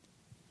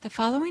The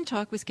following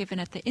talk was given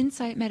at the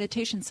Insight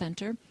Meditation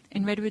Center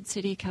in Redwood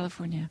City,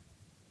 California.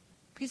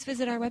 Please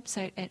visit our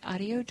website at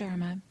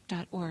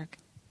audiodharma.org.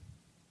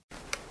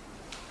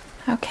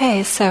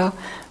 Okay, so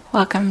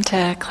welcome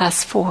to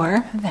Class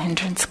 4, the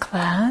Hindrance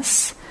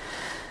class.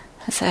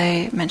 As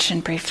I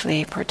mentioned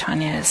briefly, poor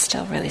Tanya is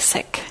still really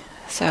sick,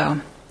 so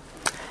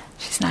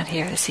she's not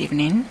here this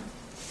evening.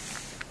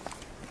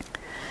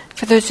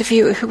 For those of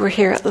you who were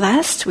here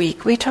last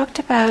week, we talked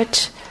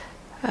about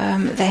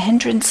the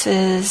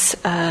hindrances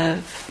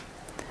of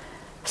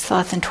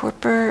sloth and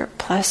torpor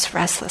plus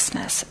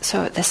restlessness.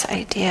 So this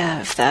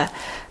idea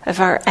of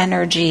our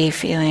energy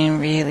feeling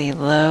really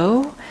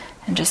low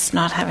and just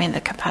not having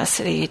the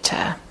capacity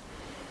to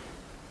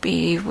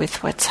be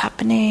with what's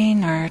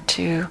happening or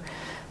to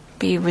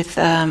be with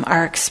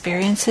our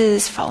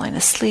experiences, falling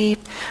asleep,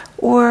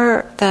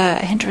 or the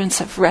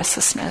hindrance of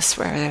restlessness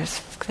where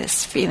there's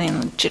this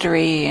feeling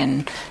jittery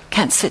and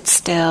can't sit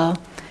still,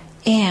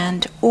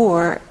 and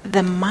or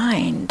the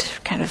mind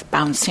kind of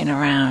bouncing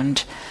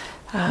around.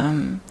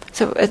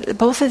 So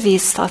both of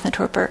these, sloth and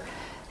torpor,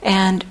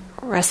 and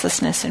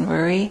restlessness and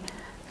worry,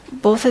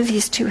 both of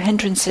these two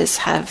hindrances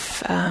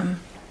have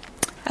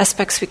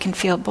aspects we can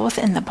feel both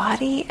in the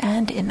body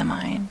and in the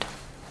mind.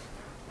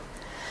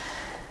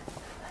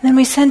 And then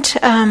we sent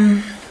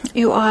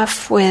you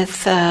off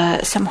with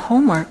some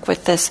homework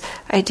with this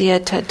idea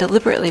to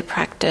deliberately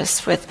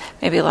practice with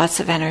maybe lots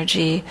of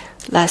energy,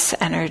 less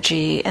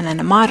energy, and then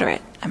a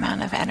moderate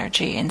amount of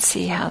energy, and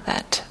see how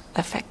that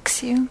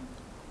affects you.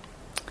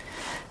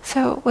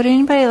 So would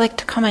anybody like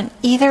to comment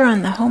either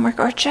on the homework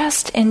or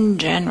just in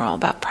general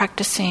about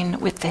practicing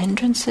with the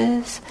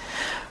hindrances,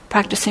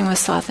 practicing with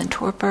sloth and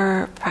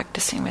torpor,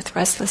 practicing with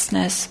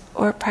restlessness,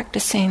 or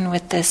practicing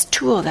with this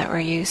tool that we're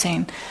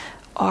using,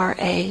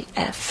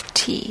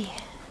 RAFT.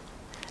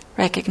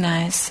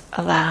 Recognize,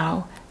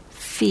 allow,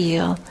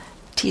 feel,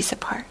 tease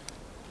apart.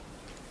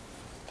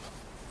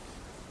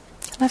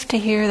 I'd love to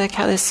hear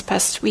how this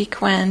past week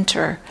went,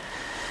 or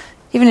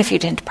even if you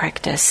didn't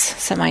practice,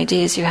 some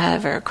ideas you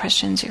have or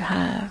questions you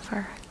have,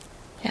 or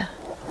yeah.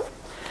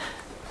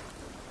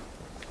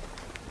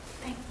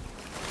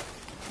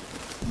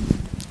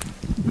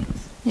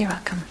 You're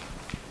welcome.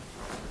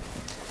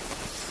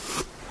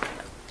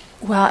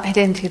 Well, I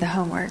didn't do the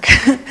homework,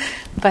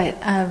 but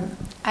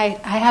I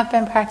have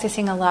been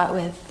practicing a lot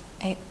with,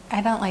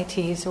 I don't like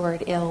to use the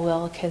word ill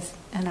will because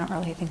I don't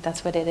really think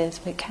that's what it is,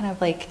 but kind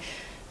of like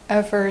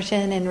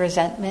aversion and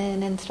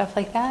resentment and stuff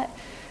like that.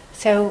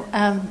 So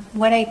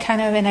what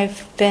and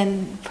I've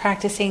been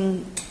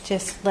practicing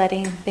just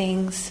letting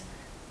things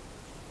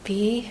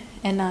be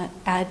and not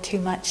add too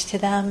much to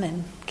them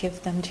and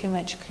give them too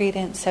much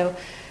credence. So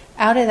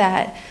out of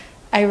that,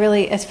 I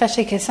really,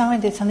 especially because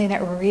someone did something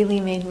that really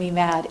made me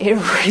mad. It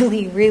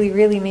really, really,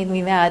 really made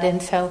me mad.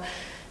 And so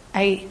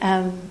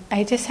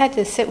I just had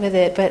to sit with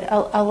it. But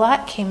a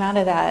lot came out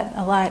of that,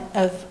 a lot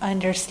of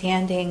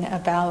understanding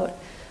about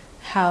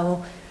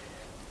how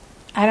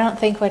I don't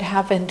think what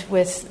happened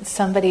was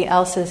somebody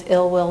else's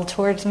ill will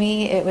towards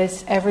me. It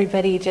was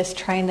everybody just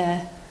trying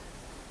to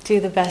do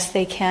the best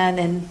they can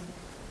and,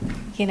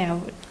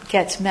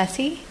 gets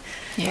messy.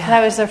 Yeah.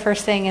 That was the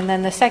first thing. And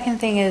then the second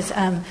thing is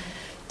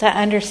that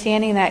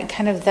understanding that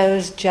kind of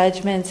those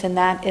judgments and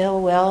that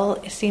ill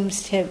will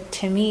seems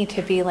to me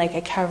to be like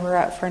a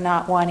cover-up for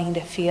not wanting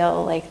to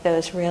feel like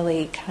those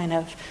really kind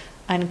of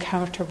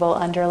uncomfortable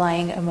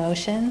underlying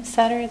emotions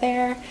that are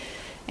there.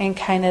 And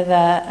kind of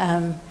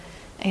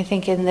I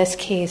think in this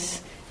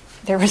case,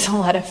 there was a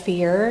lot of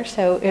fear.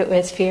 So it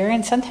was fear.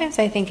 And sometimes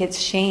I think it's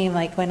shame.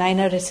 Like when I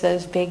notice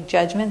those big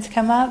judgments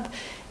come up,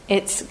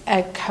 it's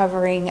a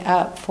covering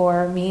up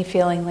for me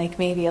feeling like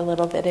maybe a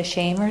little bit of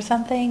shame or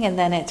something, and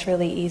then it's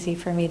really easy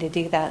for me to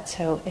do that.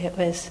 So it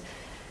was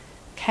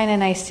kind of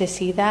nice to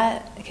see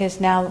that, because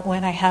now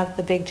when I have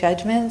the big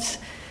judgments,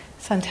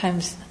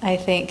 sometimes I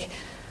think,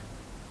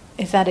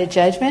 is that a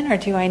judgment, or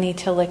do I need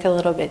to look a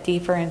little bit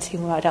deeper and see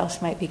what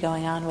else might be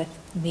going on with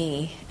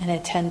me and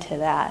attend to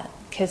that?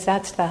 Because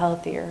that's the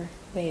healthier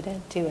way to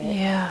do it.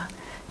 Yeah.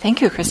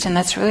 Thank you, Kristen.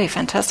 That's really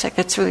fantastic.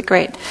 That's really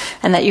great.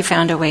 And that you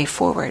found a way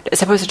forward,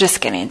 as opposed to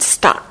just getting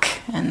stuck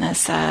in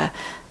this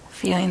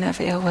feeling of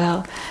ill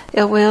will.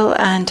 Ill will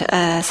and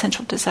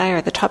essential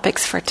desire, the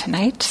topics for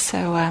tonight.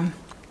 So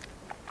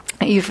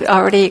you've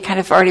already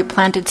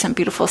planted some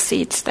beautiful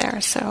seeds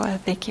there. So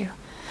thank you.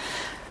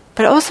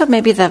 But also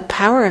maybe the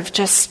power of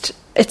just,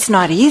 it's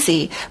not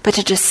easy, but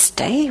to just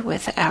stay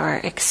with our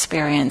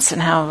experience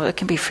and how it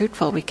can be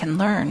fruitful. We can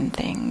learn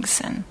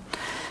things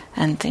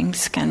and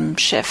things can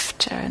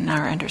shift in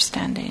our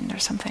understanding or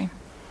something.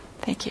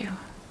 Thank you.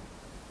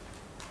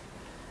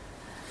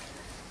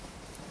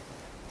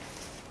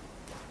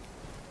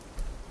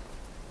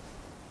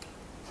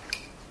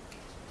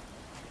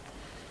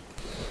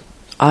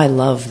 I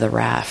love the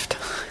raft.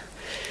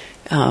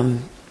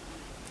 And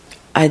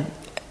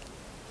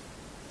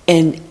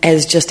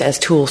as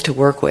tools to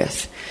work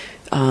with.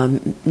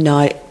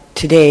 Not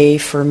today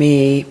for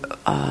me.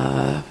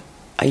 I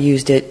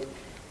used it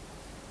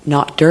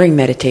not during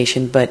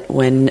meditation, but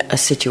when a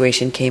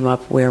situation came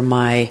up where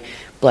my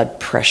blood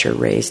pressure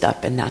raised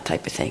up and that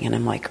type of thing, and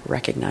I'm like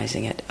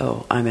recognizing it.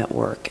 Oh, I'm at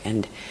work,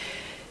 and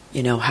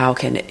how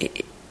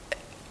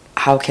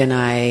can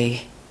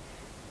I,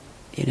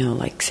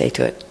 like say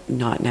to it,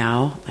 not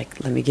now.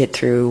 Like, let me get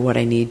through what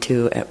I need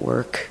to at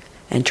work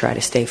and try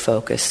to stay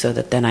focused, so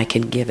that then I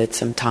can give it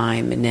some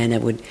time, and then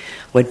it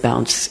would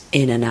bounce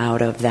in and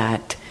out of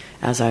that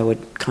as I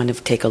would kind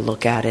of take a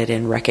look at it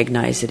and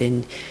recognize it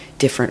in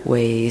different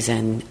ways,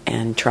 and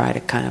try to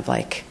kind of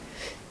like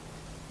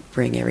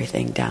bring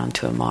everything down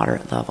to a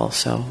moderate level.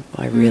 So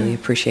I really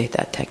appreciate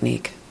that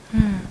technique.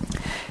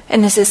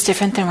 And is this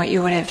different than what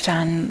you would have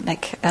done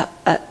like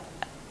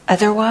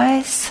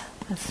otherwise?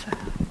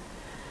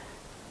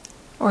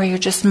 Or you're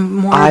just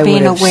more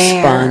being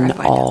aware? I would have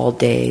spun all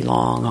day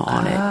long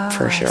on it,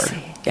 for sure.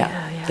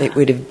 Yeah.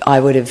 I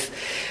would have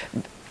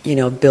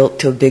built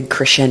to a big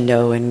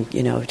crescendo and,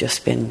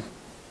 just been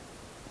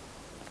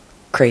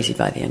crazy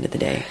by the end of the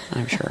day,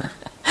 I'm sure.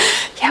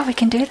 Yeah, we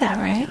can do that,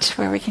 right?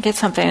 Where we can get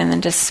something and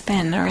then just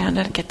spin around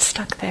it and get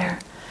stuck there.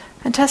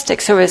 Fantastic.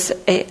 So is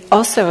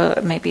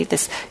also maybe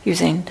this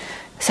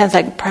sounds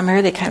like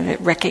primarily kind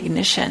of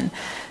recognition,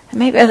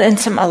 maybe, and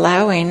some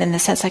allowing in the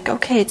sense like,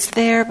 okay, it's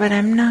there, but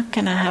I'm not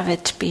going to have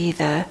it be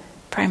the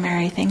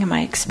primary thing in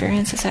my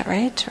experience. Is that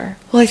right? Or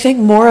well, I think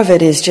more of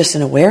it is just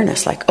an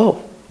awareness, like,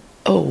 oh,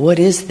 what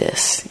is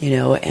this?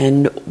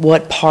 And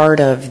what part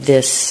of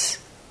this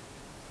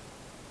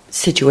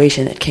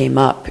situation that came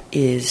up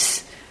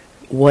is,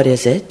 what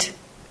is it?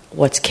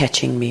 What's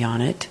catching me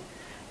on it?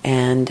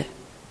 And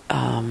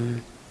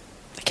I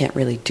can't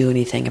really do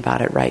anything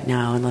about it right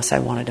now unless I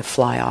wanted to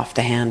fly off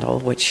the handle,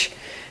 which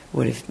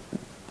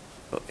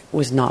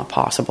was not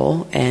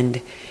possible.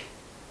 And,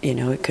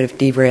 it could have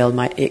derailed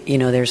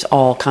there's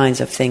all kinds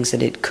of things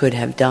that it could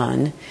have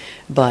done,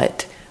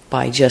 but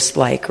by just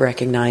like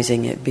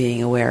recognizing it,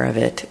 being aware of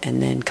it,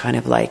 and then kind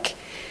of like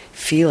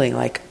feeling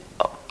like,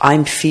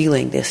 I'm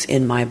feeling this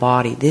in my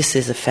body. This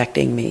is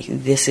affecting me.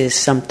 This is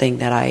something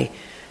that I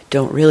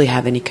don't really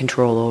have any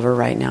control over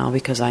right now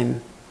because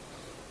I'm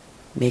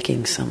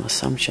making some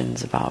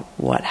assumptions about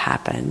what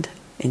happened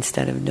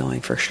instead of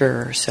knowing for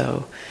sure.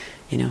 So,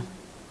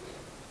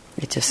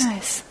 it just...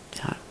 Nice.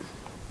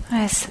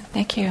 Nice.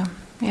 Thank you.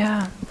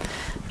 Yeah.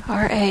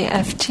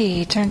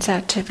 RAFT turns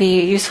out to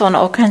be useful in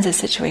all kinds of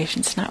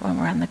situations, not when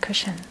we're on the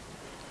cushion.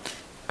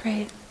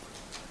 Great.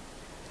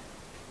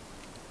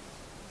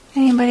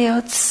 Anybody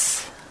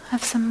else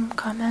have some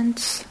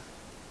comments,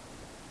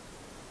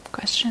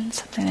 questions,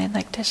 something they'd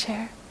like to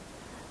share?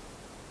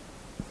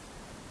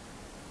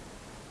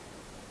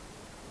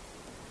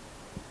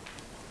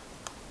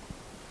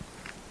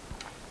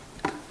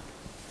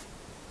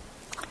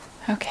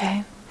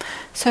 Okay.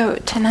 So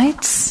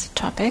tonight's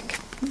topic,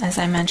 as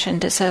I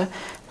mentioned, is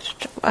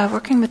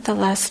working with the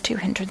last two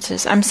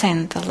hindrances. I'm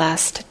saying the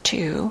last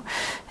two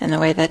in the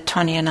way that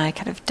Tony and I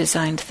kind of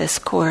designed this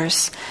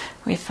course.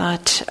 We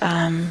thought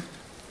we're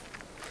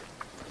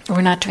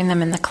not doing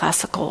them in the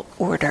classical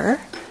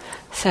order,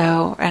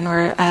 and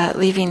we're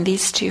leaving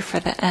these two for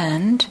the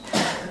end,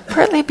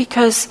 partly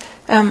because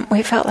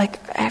we felt like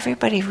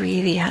everybody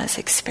really has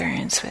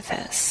experience with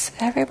this.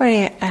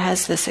 Everybody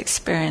has this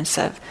experience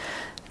of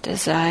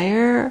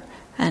desire,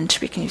 and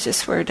we can use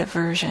this word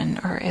aversion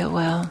or ill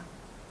will.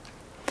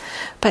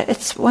 But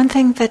it's one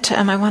thing that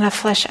I want to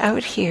flesh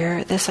out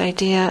here, this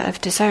idea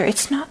of desire.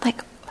 It's not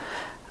like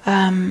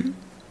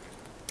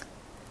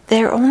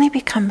they only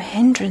become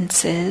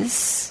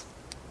hindrances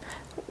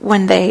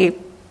when they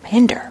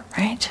hinder,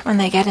 right? When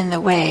they get in the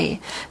way.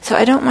 So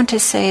I don't want to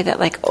say that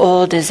like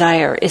all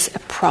desire is a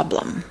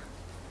problem,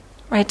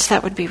 right? So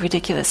that would be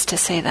ridiculous to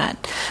say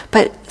that.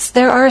 But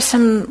there are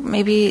some,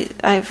 maybe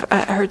I've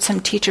heard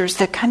some teachers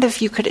that kind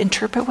of you could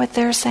interpret what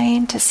they're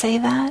saying to say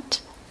that.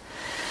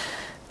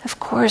 Of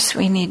course,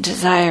 we need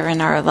desire in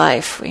our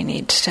life. We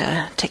need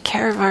to take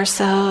care of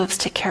ourselves,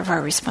 take care of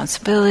our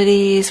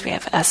responsibilities. We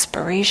have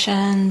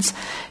aspirations.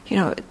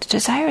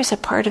 Desire is a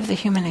part of the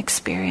human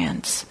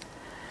experience.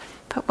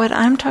 But what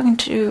I'm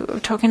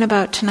talking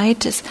about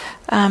tonight is,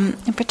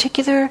 in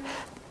particular,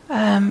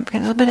 a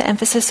little bit of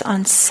emphasis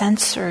on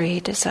sensory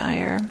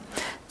desire.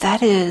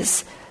 That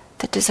is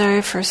the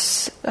desire for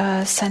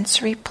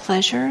sensory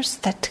pleasures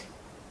that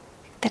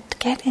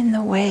get in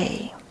the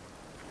way.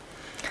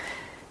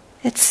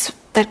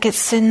 That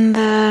gets in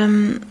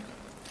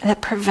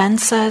that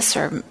prevents us,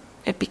 or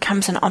it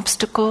becomes an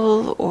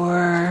obstacle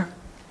or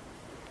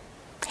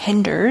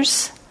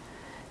hinders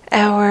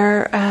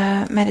our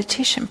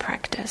meditation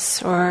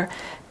practice, or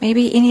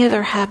maybe any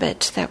other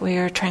habit that we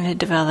are trying to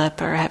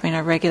develop, or having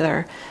a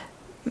regular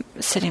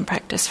sitting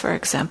practice, for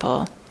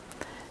example.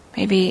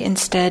 Maybe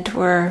instead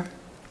we're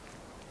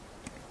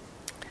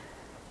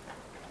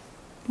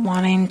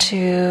wanting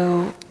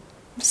to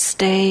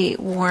stay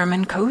warm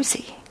and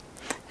cozy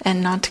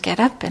and not to get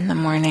up in the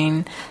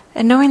morning,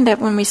 and knowing that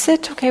when we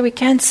sit, okay, we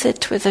can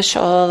sit with a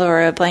shawl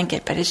or a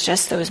blanket, but it's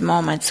just those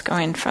moments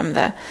going from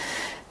the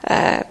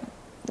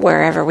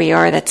wherever we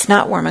are that's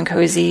not warm and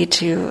cozy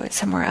to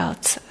somewhere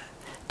else,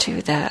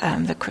 to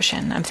the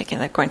cushion. I'm thinking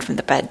like going from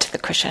the bed to the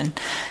cushion,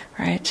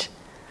 right?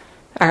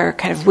 Our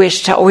kind of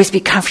wish to always be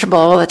comfortable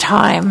all the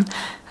time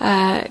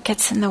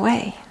gets in the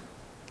way.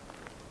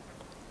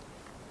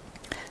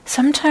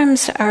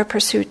 Sometimes our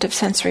pursuit of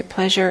sensory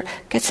pleasure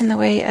gets in the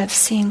way of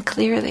seeing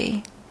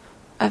clearly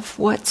of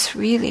what's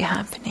really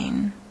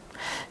happening.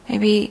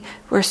 Maybe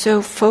we're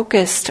so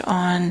focused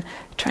on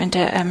trying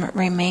to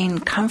remain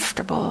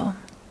comfortable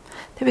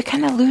that we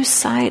kind of lose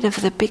sight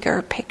of the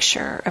bigger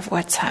picture of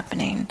what's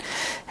happening.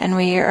 And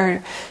we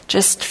are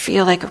just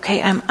feel like,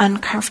 okay, I'm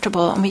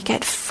uncomfortable, and we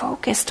get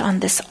focused on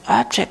this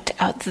object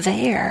out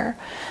there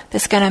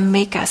that's going to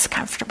make us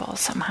comfortable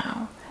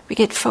somehow. We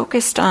get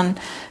focused on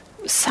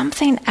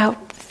something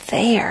out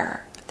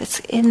there that's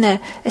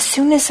as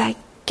soon as I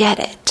get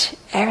it,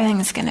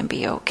 everything's going to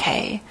be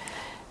okay.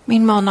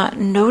 Meanwhile, not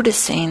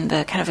noticing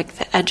the kind of like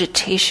the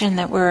agitation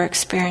that we're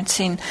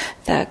experiencing,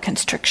 the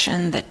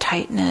constriction, the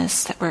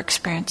tightness that we're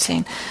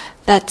experiencing,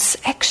 that's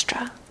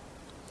extra.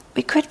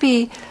 We could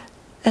be,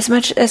 as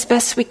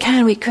best we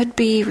can, we could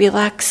be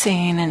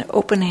relaxing and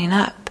opening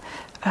up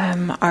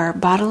our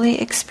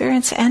bodily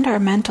experience and our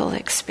mental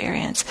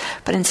experience,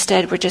 but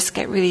instead we just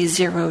get really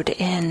zeroed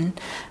in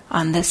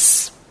on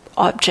this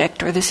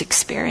object or this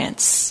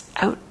experience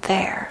out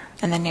there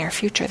in the near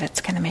future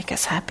that's going to make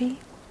us happy.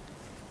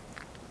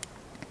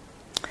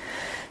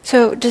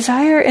 So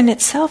desire in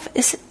itself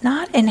is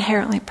not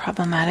inherently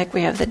problematic.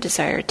 We have the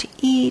desire to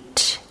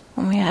eat.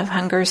 When we have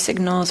hunger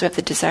signals, we have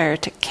the desire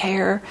to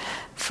care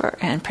for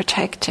and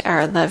protect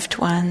our loved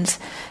ones.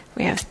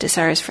 We have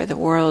desires for the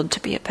world to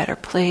be a better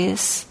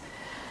place.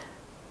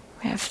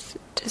 We have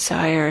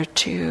desire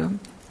to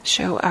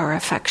show our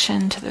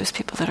affection to those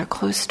people that are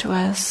close to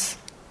us.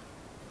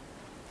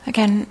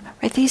 Again,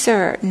 right, these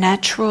are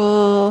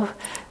natural,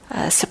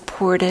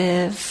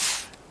 supportive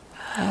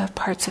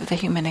parts of the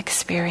human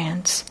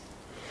experience.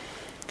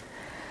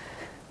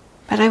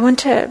 But I want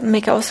to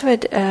make also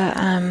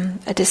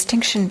a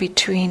distinction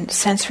between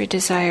sensory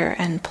desire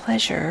and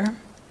pleasure.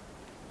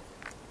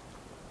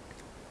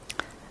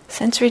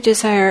 Sensory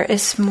desire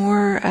is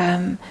more,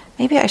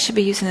 maybe I should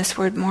be using this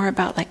word more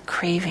about like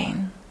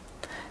craving.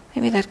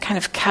 Maybe that kind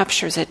of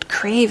captures it.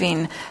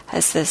 Craving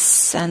has this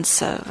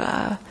sense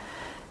of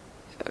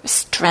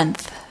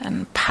strength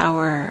and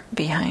power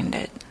behind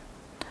it.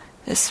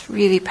 This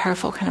really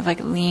powerful kind of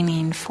like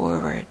leaning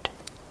forward.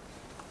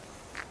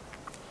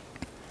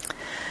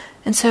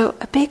 And so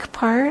a big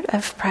part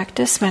of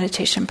practice,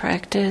 meditation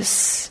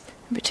practice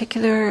in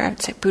particular, I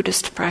would say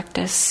Buddhist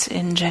practice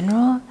in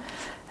general,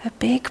 a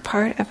big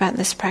part about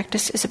this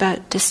practice is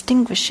about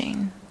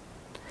distinguishing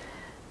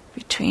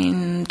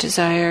between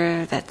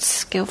desire that's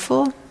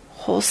skillful,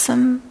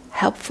 wholesome,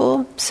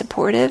 helpful,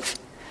 supportive,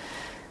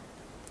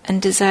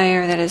 and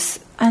desire that is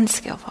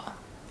unskillful,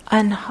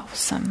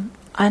 unwholesome,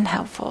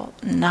 unhelpful,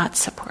 not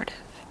supportive.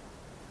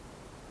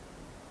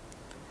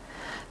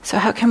 So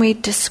how can we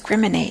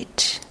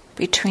discriminate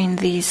between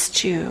these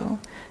two?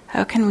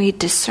 How can we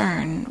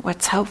discern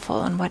what's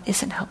helpful and what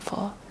isn't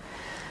helpful?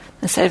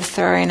 Instead of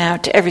throwing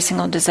out every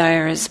single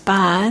desire as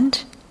bad,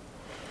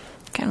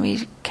 can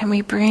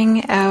we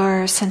bring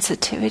our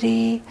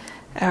sensitivity,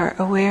 our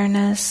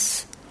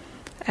awareness,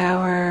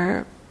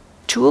 our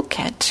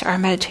toolkit, our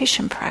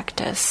meditation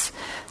practice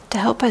to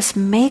help us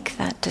make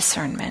that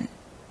discernment,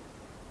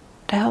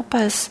 to help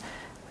us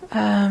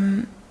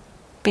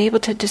be able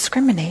to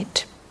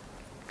discriminate.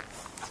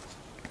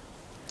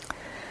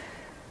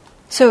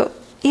 So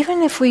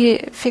even if we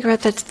figure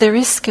out that there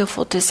is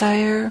skillful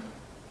desire,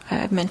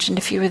 I've mentioned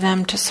a few of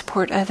them, to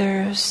support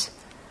others,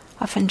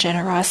 often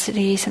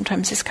generosity,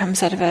 sometimes this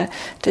comes out of a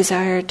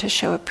desire to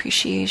show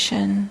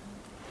appreciation,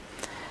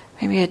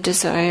 maybe a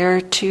desire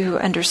to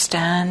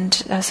understand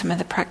some of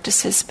the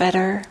practices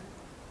better,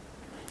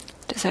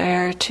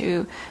 desire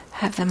to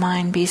have the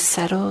mind be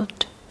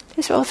settled.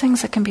 These are all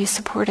things that can be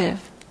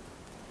supportive.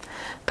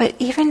 But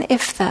even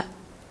if the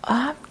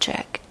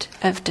object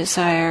of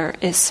desire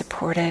is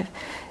supportive,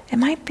 it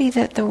might be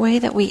that the way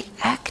that we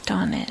act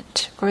on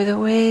it or the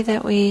way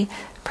that we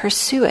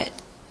pursue it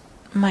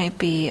might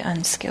be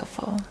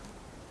unskillful.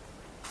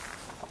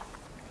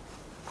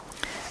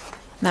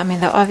 I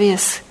mean, the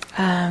obvious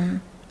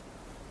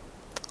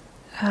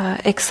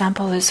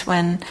example is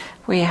when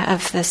we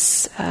have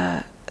this,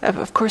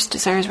 of course,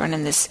 desires run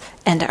in this,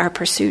 and our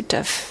pursuit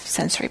of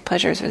sensory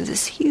pleasures is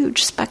this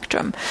huge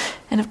spectrum.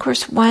 And of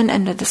course, one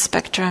end of the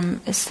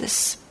spectrum is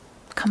this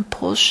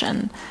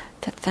compulsion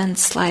that then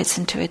slides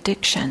into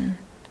addiction.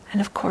 And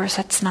of course,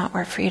 that's not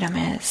where freedom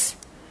is.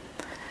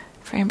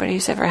 For anybody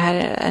who's ever had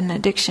an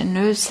addiction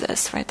knows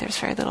this, right? There's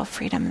very little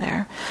freedom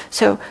there.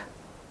 So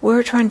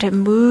we're trying to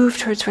move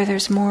towards where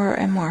there's more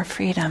and more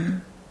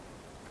freedom.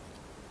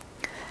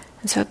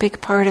 And so a big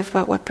part of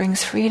what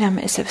brings freedom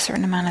is a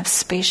certain amount of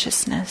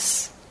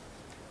spaciousness.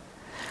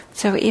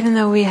 So even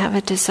though we have a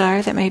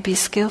desire that may be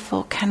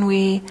skillful, can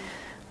we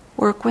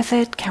work with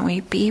it? Can we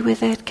be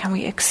with it? Can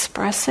we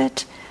express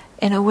it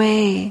in a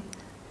way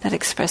that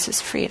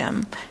expresses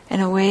freedom in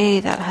a way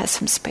that has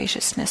some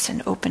spaciousness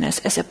and openness,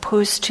 as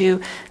opposed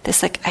to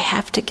this, like, I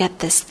have to get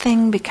this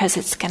thing because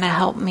it's going to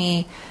help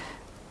me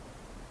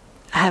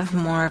have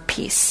more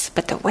peace.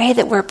 But the way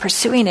that we're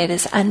pursuing it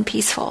is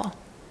unpeaceful.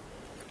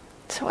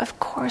 So of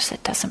course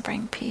it doesn't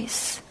bring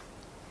peace,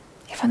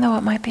 even though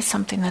it might be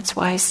something that's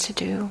wise to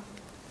do.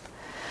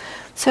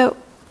 So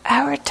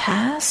our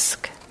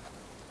task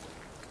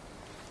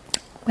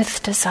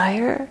with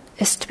desire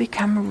is to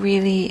become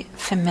really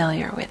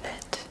familiar with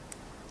it.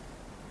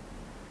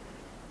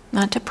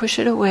 Not to push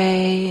it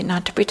away,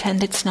 not to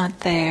pretend it's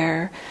not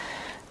there,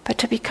 but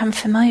to become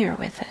familiar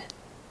with it.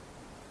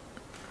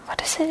 What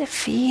does it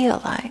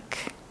feel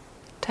like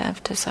to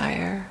have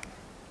desire?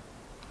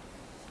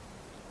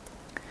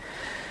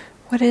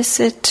 What does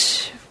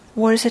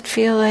it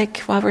feel like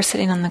while we're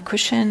sitting on the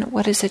cushion?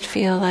 What does it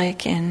feel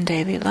like in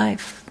daily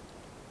life?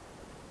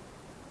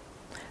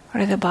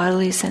 What are the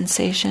bodily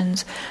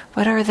sensations?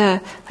 What are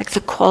the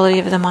quality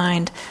of the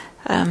mind?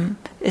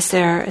 Is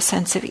there a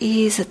sense of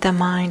ease, that the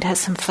mind has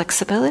some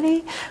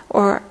flexibility?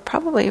 Or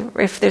probably,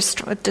 if there's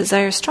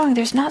desire strong,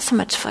 there's not so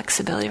much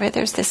flexibility, right?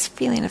 There's this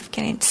feeling of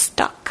getting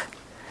stuck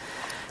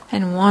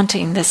and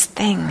wanting this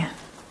thing.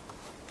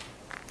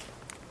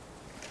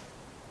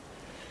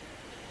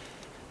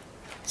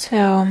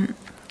 So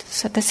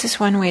this is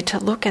one way to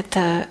look at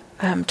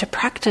to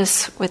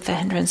practice with the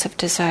hindrance of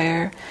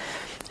desire.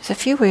 There's a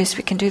few ways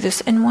we can do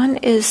this, and one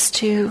is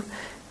to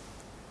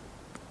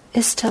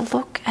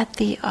look at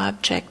the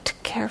object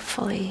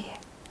carefully.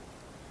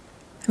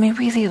 I mean,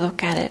 really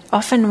look at it.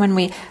 Often when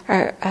we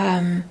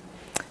have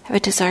a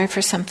desire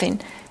for something,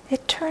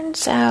 it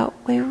turns out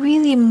we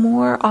really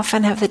more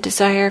often have the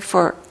desire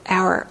for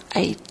our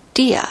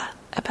idea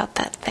about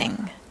that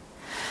thing.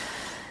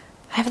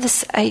 I have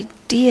this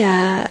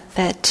idea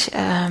that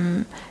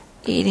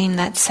eating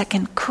that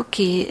second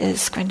cookie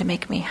is going to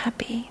make me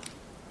happy.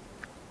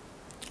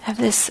 I have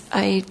this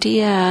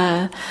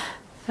idea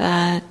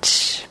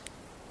that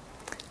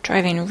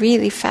driving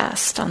really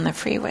fast on the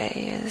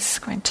freeway is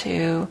going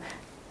to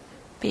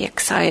be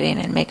exciting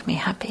and make me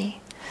happy.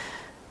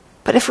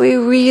 But if we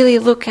really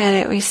look at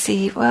it, we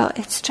see, well,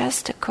 it's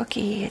just a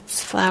cookie.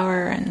 It's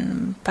flour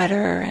and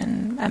butter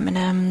and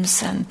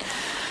M&Ms, and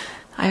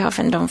I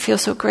often don't feel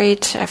so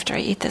great after I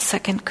eat the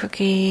second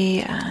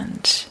cookie, and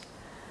it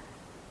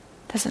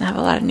doesn't have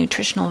a lot of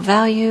nutritional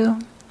value.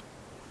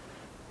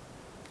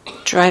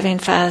 Driving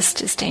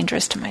fast is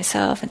dangerous to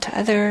myself and to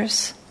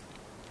others.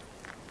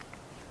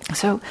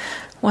 So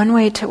one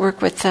way to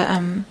work with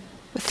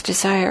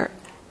desire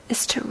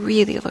is to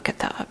really look at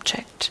the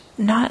object,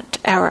 not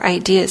our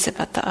ideas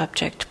about the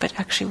object, but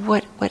actually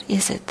what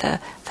is it, the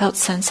felt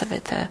sense of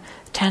it, the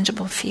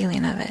tangible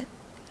feeling of it.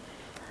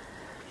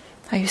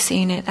 Are you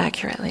seeing it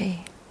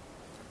accurately?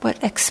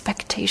 What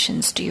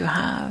expectations do you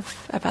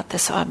have about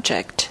this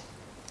object?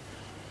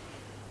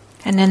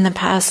 And in the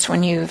past,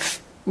 when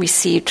you've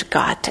received,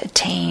 got,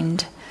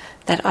 attained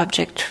that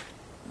object,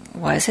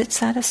 was it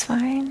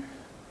satisfying?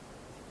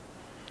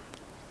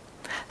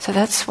 So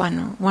that's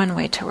one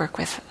way to work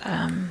with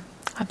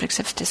objects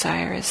of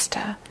desire, is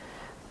to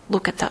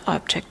look at the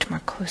object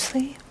more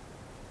closely.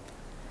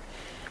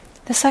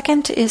 The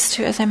second is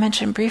to, as I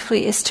mentioned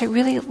briefly, is to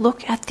really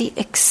look at the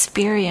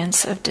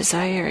experience of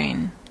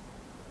desiring.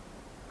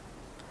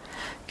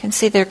 You can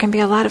see there can be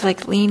a lot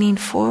of leaning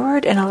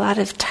forward and a lot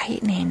of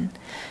tightening,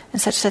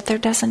 and such that there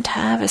doesn't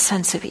have a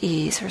sense of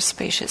ease or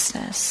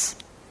spaciousness.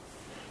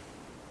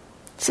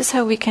 This is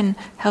how we can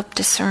help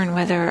discern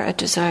whether a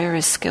desire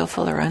is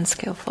skillful or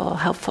unskillful,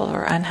 helpful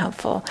or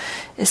unhelpful,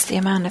 is the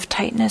amount of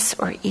tightness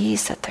or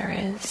ease that there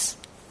is.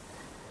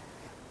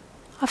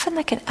 Often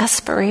an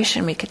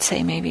aspiration, we could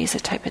say, maybe is a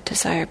type of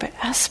desire, but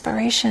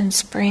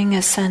aspirations bring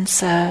a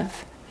sense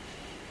of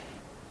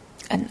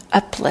an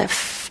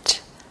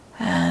uplift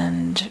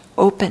and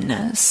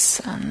openness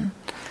and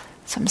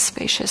some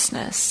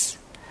spaciousness.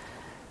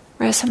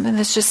 Whereas something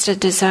that's just a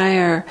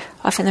desire,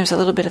 often there's a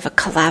little bit of a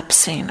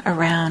collapsing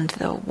around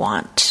the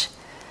want.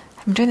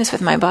 I'm doing this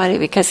with my body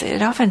because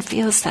it often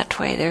feels that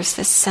way. There's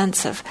this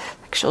sense of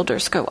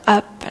shoulders go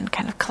up and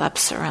kind of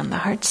collapse around the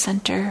heart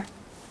center,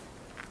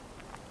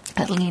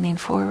 that leaning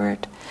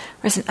forward.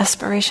 Whereas an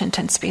aspiration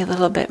tends to be a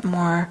little bit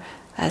more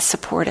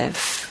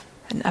supportive,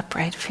 an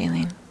upright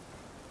feeling.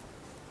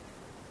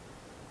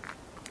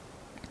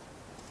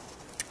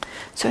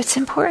 So it's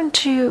important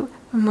to,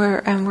 when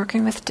we're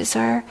working with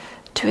desire,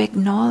 to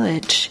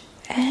acknowledge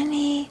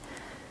any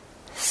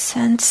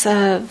sense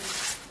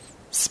of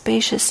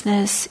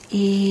spaciousness,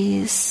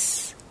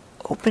 ease,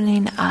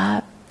 opening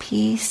up,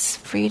 peace,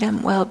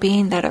 freedom,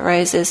 well-being that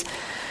arises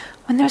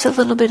when there's a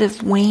little bit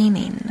of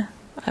waning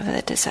of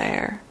the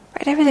desire.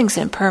 Right? Everything's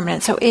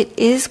impermanent, so it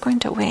is going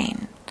to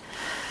wane.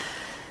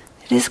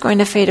 It is going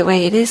to fade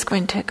away. It is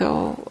going to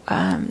go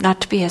not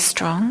to be as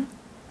strong.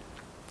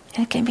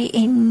 And it can be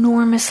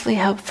enormously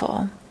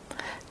helpful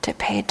to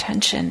pay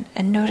attention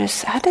and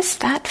notice, how does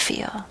that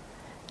feel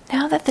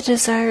now that the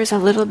desire is a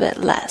little bit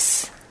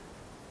less?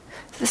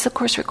 So this, of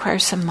course,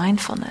 requires some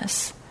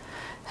mindfulness.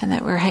 and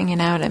that we're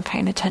hanging out and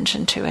paying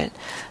attention to it.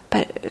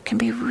 But it can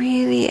be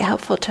really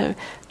helpful to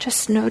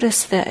just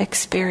notice the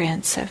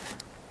experience of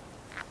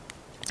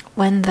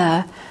when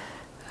the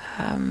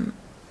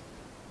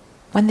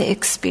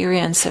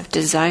experience of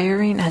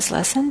desiring has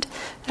lessened.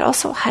 It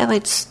also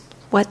highlights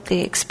what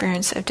the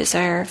experience of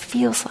desire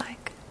feels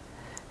like.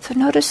 So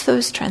notice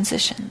those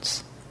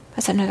transitions.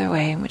 That's another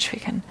way in which we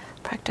can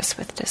practice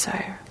with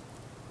desire.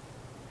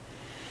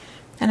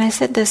 And I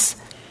said this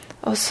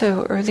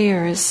also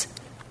earlier, is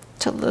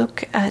to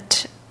look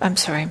at,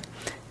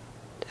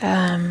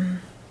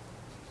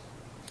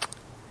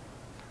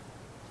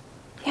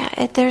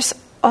 there's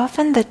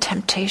often the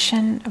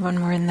temptation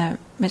when we're in the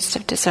midst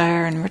of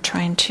desire and we're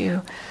trying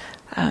to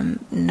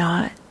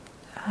not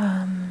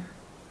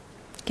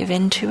give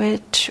in to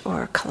it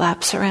or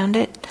collapse around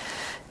it,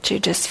 to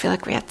just feel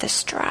like we have to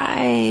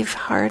strive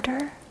harder.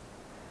 And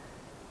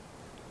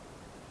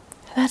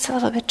that's a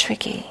little bit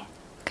tricky,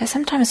 because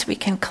sometimes we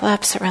can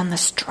collapse around the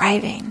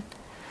striving,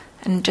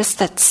 and just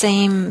that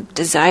same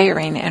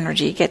desiring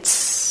energy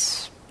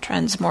gets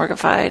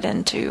transmorgified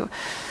into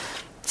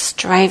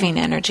striving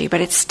energy,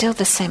 but it's still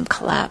the same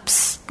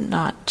collapse,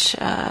 not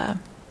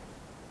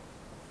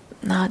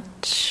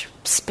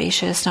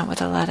spacious, not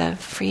with a lot of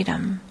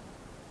freedom.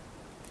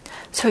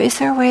 So is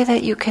there a way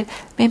that you could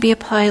maybe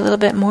apply a little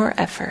bit more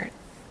effort,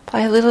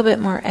 apply a little bit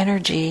more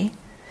energy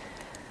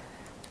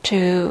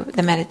to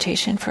the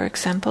meditation, for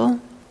example,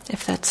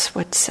 if that's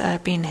what's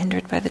being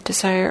hindered by the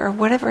desire, or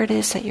whatever it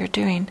is that you're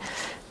doing?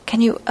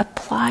 Can you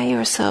apply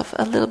yourself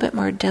a little bit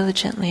more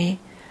diligently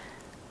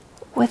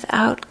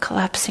without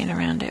collapsing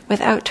around it,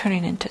 without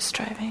turning into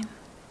striving?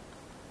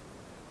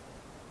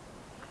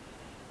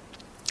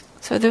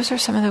 So those are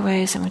some of the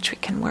ways in which we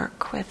can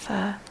work with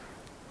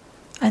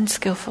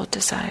unskillful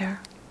desire.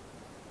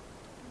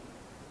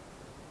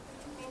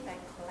 What do you mean by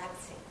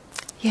collapsing?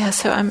 Yeah,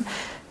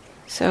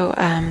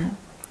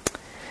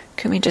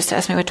 Kumi just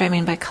asked me, what do I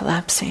mean by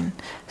collapsing?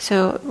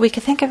 So we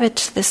could think of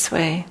it this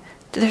way.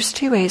 There's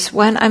two ways.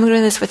 One, I'm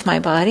doing this with my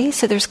body,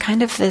 so there's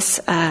kind of this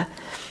where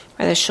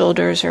the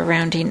shoulders are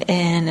rounding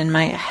in and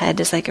my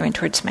head is like going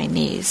towards my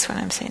knees, what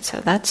I'm saying.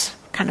 So that's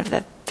kind of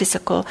the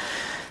physical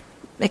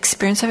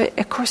experience of it.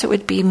 Of course, it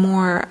would be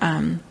more,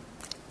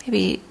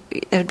 maybe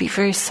it would be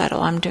very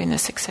subtle. I'm doing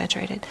this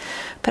exaggerated.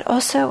 But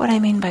also what I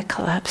mean by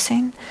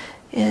collapsing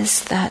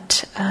is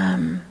that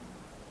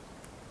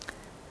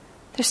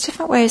there's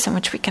different ways in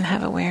which we can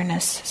have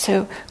awareness.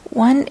 So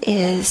one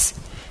is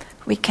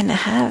we can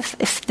have,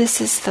 if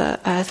this is the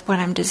what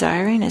I'm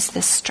desiring is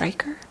this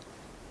striker,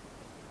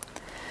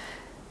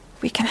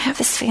 we can have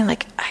this feeling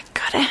like, I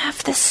gotta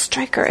have this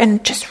striker,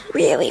 and just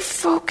really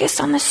focus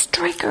on the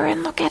striker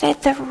and look at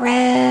it, the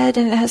red,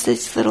 and it has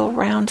these little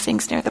round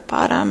things near the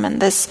bottom,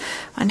 and this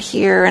on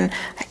here, and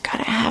I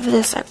gotta have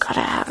this, I gotta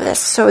have this.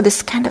 So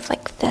this kind of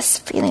like this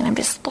feeling, I'm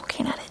just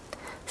looking at it.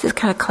 This is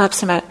kind of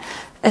collapsing about,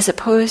 as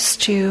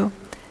opposed to,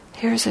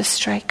 here's a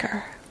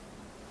striker.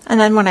 And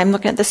then when I'm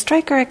looking at the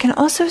striker, I can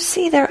also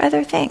see there are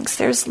other things.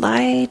 There's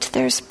light,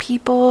 there's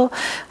people.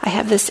 I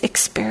have this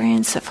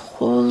experience of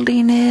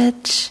holding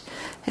it.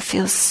 It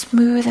feels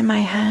smooth in my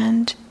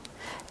hand,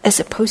 as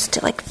opposed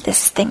to like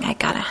this thing, I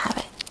gotta have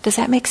it. Does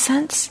that make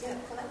sense? Yeah,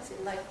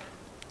 collapsing,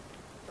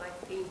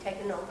 like being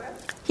taken over?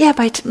 Yeah,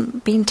 by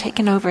being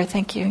taken over,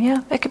 thank you.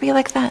 Yeah, it could be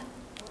like that.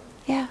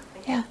 Yeah,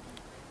 yeah.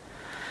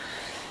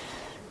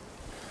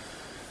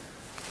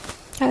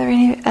 Are there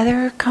any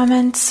other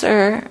comments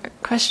or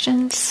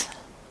questions?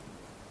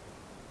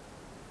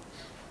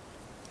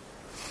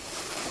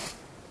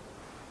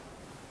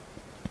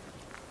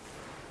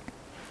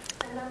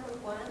 And number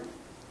one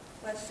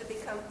was to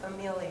become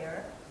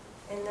familiar,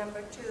 and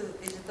number two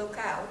is look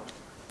out.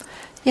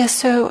 Yeah,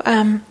 so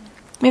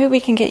maybe we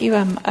can get you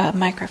a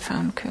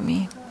microphone,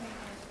 Kumi.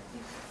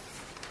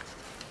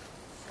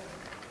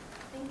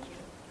 Thank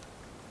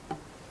you.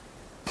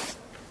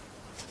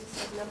 You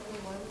said number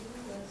one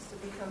was to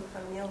become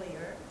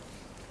familiar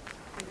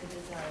with the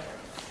desire.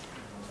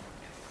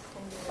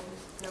 And then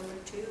number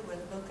two was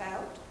look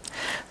out.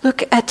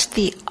 Look at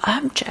the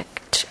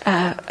object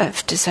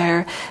of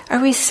desire.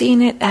 Are we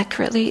seeing it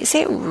accurately? Is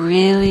it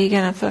really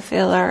going to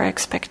fulfill our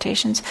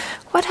expectations?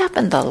 What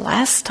happened the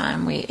last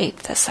time we ate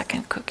the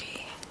second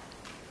cookie?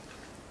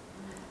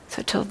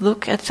 So to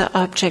look at the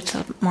object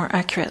more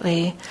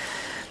accurately.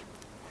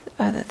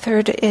 The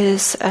third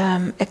is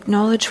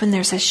acknowledge when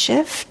there's a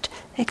shift.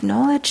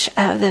 Acknowledge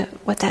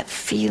what that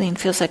feeling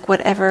feels like,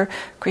 whatever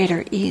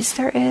greater ease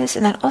there is.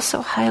 And that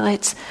also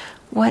highlights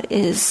what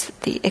is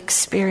the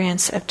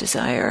experience of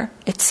desire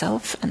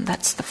itself, and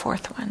that's the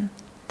fourth one.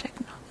 To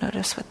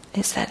notice what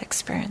is that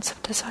experience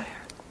of desire.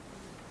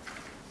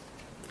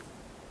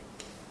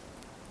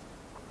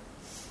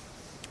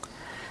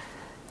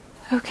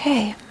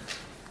 Okay,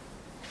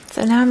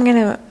 so now I'm going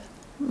to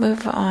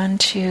move on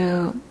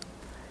to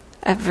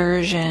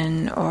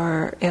aversion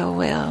or ill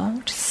will,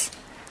 which is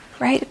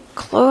right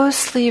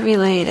closely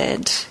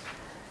related.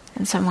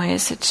 In some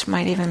ways it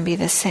might even be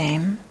the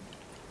same.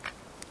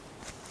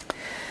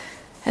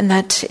 And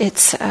that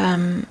it's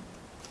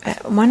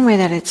one way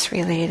that it's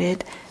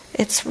related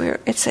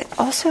it's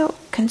also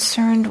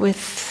concerned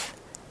with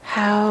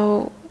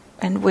how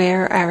and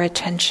where our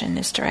attention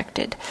is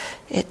directed.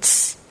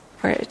 It's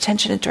where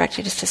attention is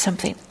directed is to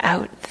something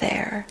out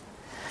there,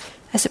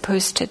 as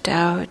opposed to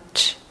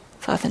doubt,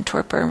 sloth and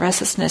torpor, and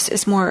restlessness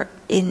is more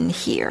in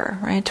here,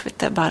 right, with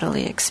the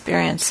bodily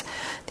experience.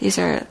 There's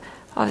a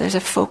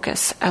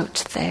focus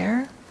out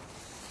there.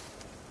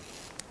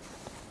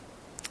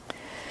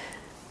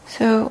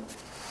 So,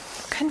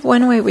 kind of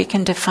one way we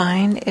can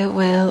define ill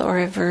will or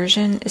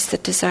aversion is the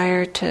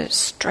desire to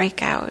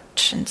strike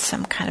out in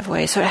some kind of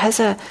way. So it has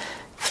a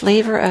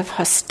flavor of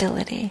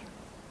hostility.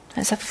 It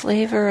has a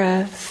flavor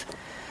of,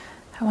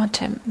 I want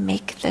to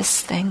make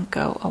this thing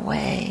go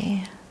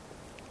away.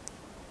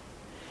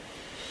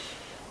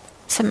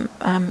 Some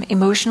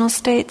emotional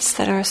states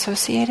that are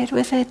associated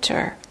with it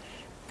are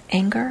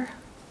anger,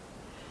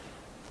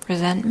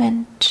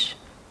 resentment,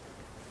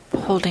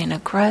 holding a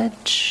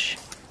grudge,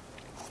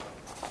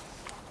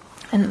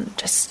 and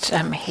just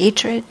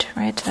hatred,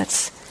 right?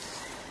 That's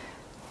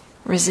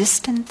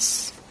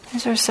resistance.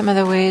 These are some of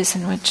the ways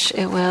in which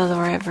ill will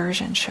or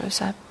aversion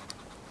shows up.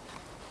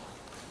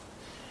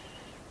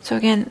 So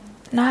again,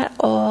 not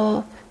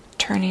all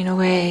turning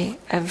away,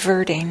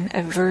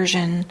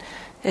 aversion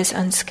is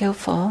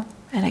unskillful.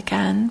 And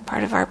again,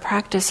 part of our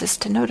practice is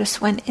to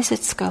notice when is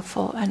it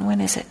skillful and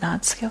when is it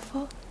not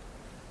skillful.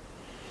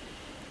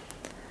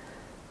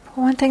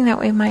 One thing that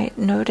we might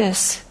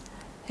notice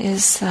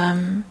is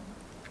that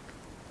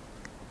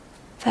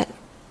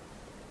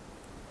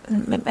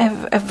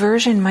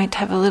aversion might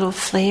have a little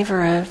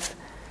flavor of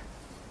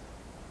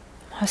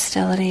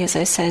hostility, as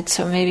I said,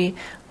 so maybe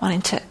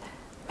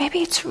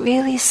it's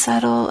really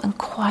subtle and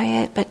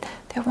quiet, but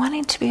they're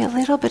wanting to be a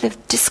little bit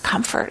of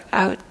discomfort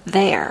out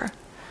there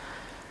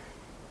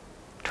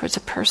towards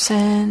a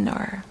person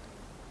or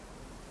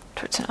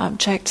towards an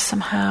object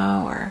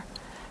somehow, or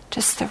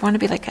just they want to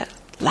be like a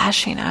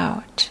lashing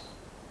out.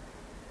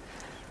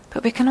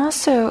 But we can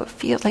also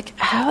feel like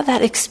how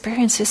that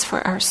experience is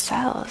for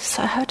ourselves.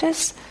 So how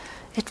does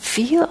it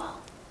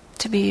feel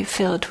to be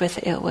filled with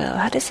ill will?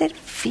 How does it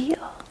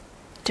feel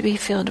to be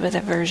filled with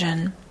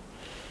aversion?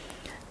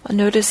 Well,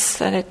 notice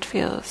that it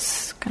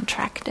feels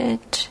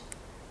contracted,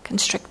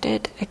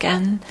 constricted.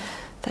 Again,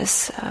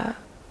 this, I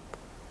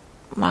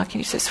can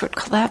use this word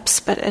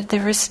collapse, but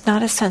there is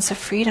not a sense of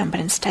freedom,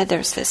 but instead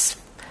there's this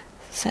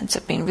sense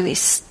of being really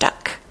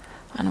stuck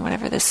on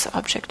whatever this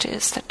object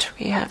is that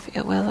we have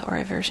ill will or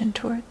aversion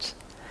towards.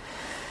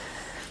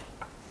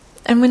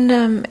 And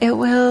when ill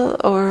will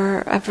or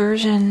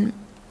aversion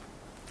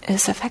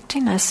is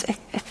affecting us, it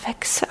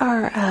affects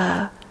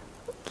our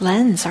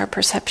lens, our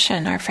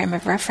perception, our frame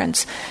of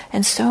reference.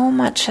 And so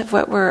much of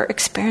what we're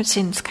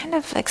experiencing is kind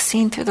of like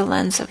seen through the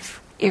lens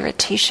of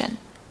irritation.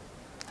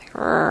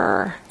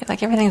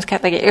 Like everything's kind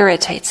of like it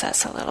irritates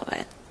us a little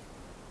bit.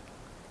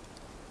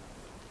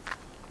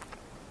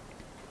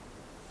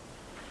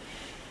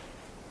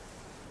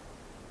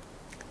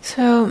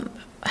 So,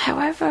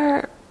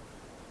 however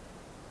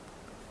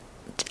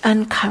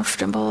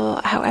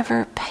uncomfortable,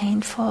 however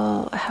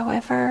painful,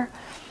 however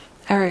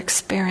our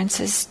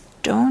experiences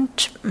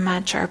don't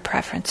match our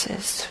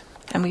preferences,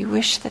 and we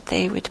wish that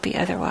they would be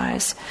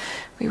otherwise,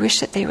 we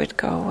wish that they would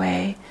go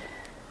away,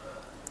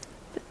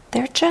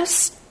 they're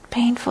just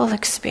painful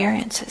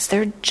experiences.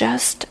 They're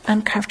just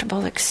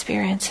uncomfortable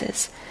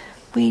experiences.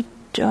 We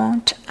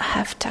don't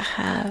have to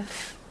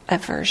have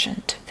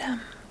aversion to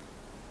them.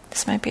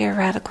 This might be a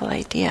radical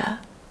idea.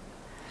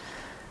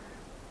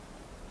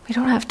 We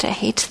don't have to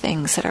hate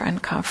things that are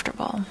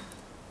uncomfortable.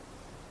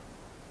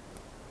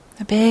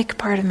 A big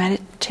part of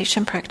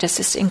meditation practice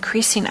is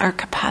increasing our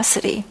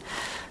capacity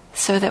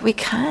so that we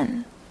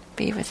can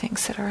be with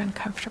things that are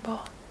uncomfortable.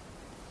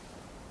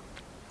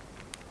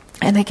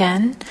 And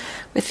again,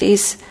 with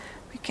these,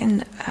 we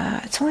can.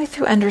 It's only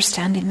through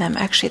understanding them,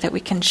 actually, that we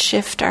can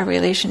shift our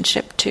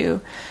relationship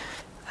to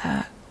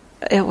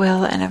ill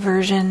will and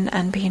aversion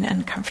and being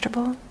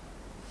uncomfortable.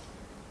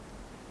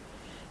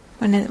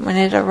 When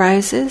it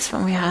arises,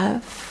 when we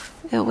have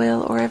ill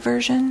will or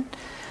aversion,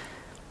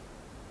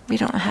 we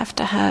don't have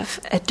to have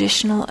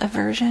additional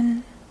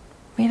aversion.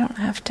 We don't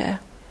have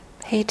to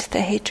hate the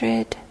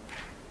hatred,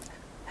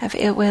 have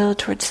ill will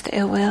towards the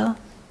ill will.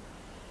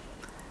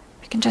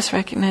 We can just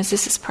recognize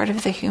this is part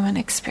of the human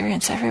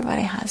experience.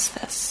 Everybody has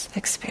this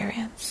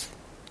experience.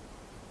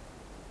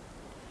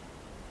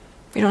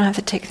 We don't have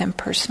to take them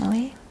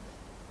personally.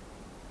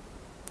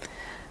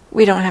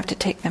 We don't have to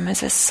take them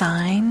as a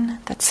sign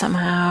that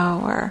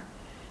somehow we're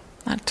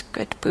not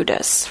good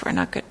Buddhists, we're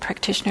not good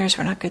practitioners,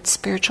 we're not good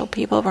spiritual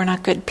people, we're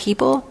not good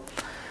people.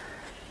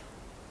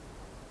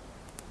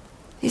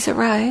 These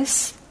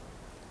arise.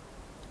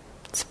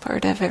 It's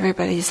part of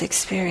everybody's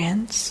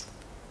experience.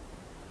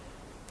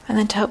 And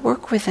then to help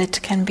work with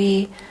it can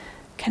we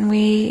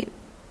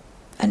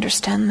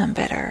understand them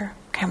better?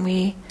 Can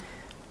we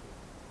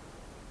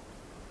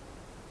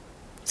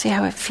see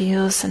how it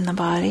feels in the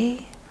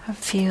body? How it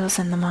feels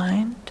in the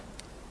mind?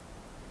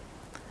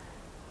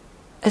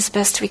 As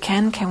best we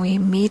can we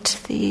meet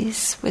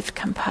these with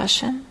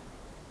compassion?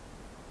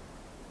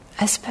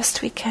 as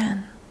best we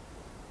can?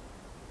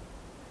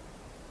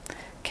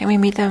 Can we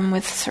meet them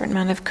with a certain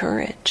amount of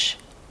courage?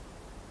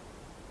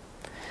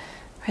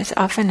 Because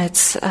often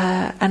it's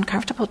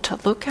uncomfortable to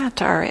look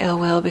at our ill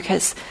will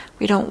because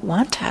we don't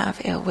want to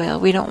have ill will.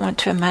 We don't want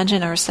to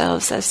imagine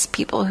ourselves as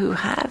people who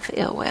have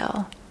ill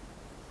will.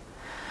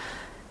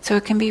 So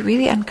it can be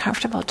really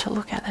uncomfortable to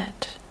look at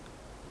it.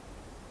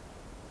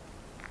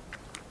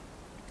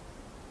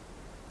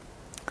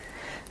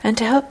 And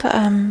to help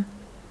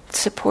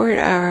support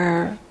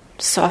our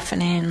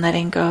softening,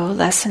 letting go,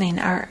 lessening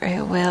our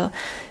ill will,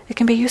 it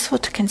can be useful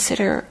to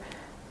consider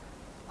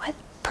what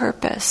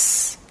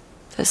purpose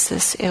does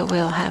this ill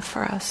will have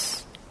for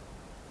us?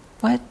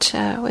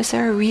 Was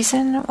there a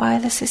reason why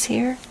this is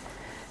here?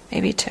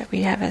 Maybe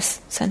we have a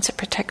sense of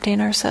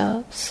protecting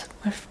ourselves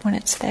when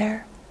it's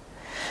there.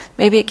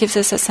 Maybe it gives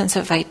us a sense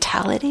of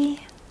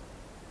vitality.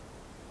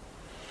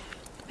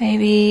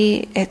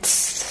 Maybe it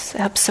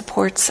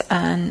supports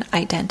an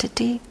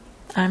identity.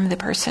 I'm the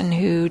person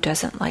who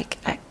doesn't like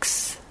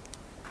X.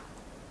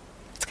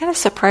 It's kind of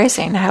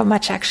surprising how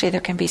much actually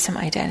there can be some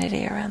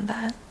identity around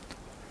that.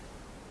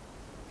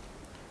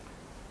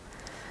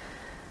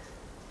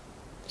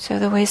 So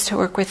the ways to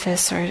work with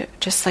this are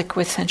just like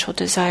with sensual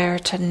desire,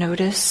 to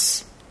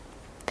notice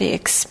the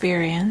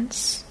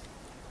experience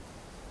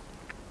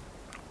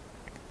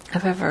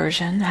of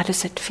aversion. How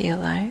does it feel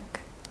like?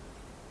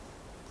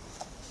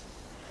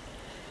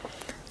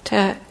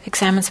 To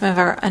examine some of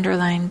our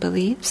underlying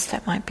beliefs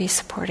that might be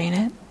supporting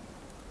it,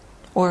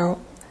 or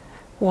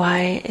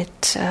why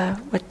it,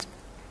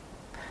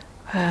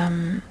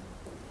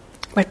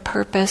 what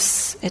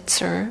purpose it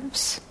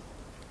serves.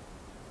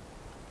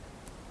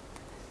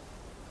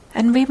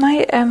 And we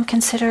might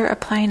consider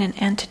applying an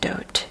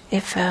antidote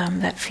if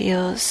that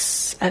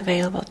feels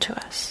available to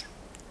us.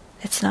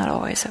 It's not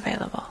always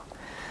available.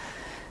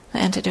 The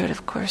antidote,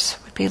 of course,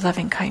 would be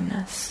loving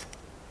kindness.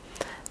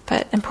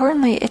 But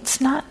importantly,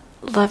 it's not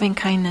loving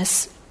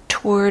kindness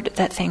toward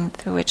that thing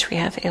through which we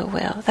have ill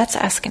will. That's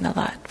asking a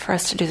lot for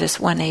us to do this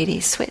 180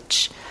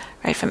 switch,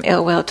 right, from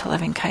ill will to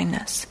loving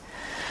kindness.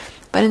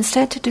 But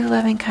instead to do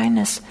loving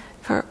kindness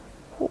for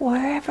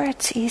wherever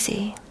it's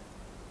easy,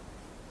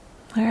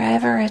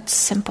 wherever it's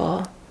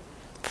simple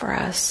for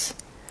us.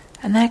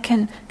 And that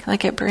can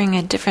bring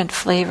a different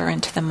flavor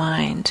into the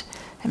mind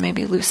and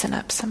maybe loosen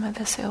up some of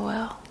this ill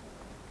will.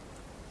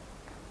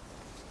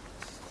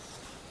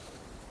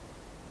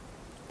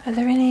 Are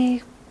there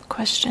any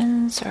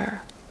questions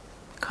or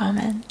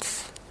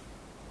comments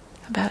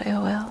about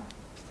ill will?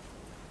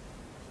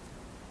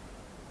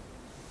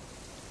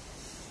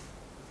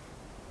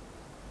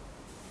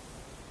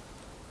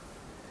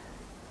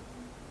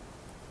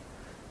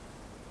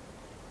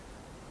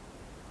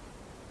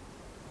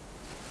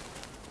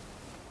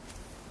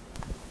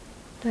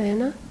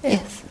 Diana?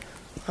 Yes.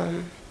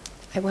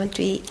 I want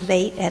to eat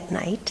late at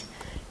night,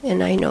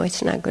 and I know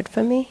it's not good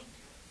for me.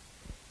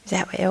 Is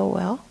that ill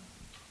will?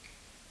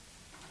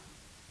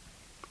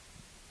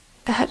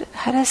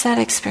 How does that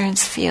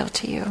experience feel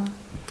to you?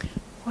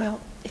 Well,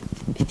 it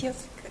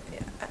feels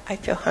good. I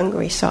feel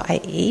hungry, so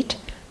I eat,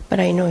 but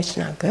I know it's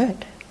not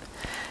good.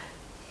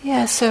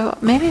 Yeah, so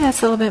maybe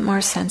that's a little bit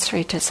more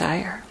sensory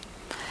desire.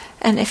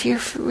 And if you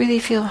really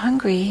feel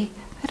hungry,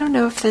 I don't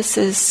know if this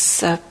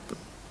is...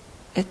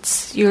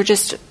 you're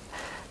just,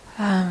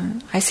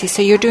 I see.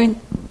 So you're doing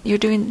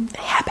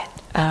Habit.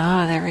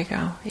 Oh, there we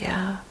go.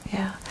 Yeah.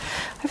 I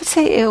would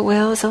say ill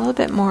will is a little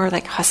bit more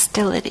like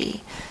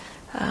hostility,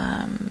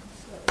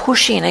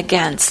 pushing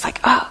against, like,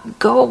 oh,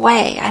 go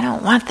away, I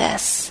don't want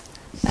this,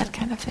 that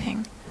kind of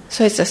thing.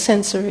 So it's a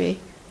sensory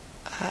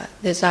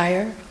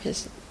desire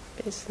is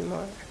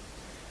more.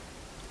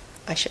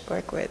 I should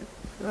work with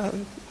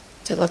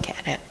to look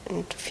at it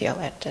and to feel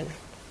it and.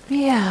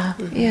 Yeah.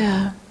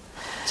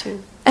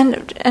 To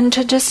And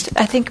to just,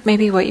 I think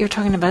maybe what you're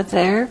talking about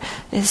there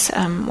is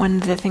one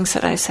of the things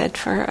that I said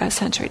for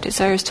sensory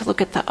desire is to look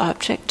at the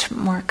object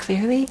more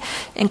clearly,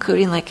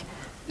 including like,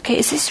 okay,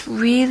 is this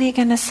really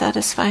going to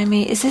satisfy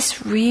me? Is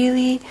this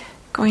really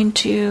going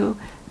to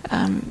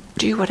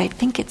do what I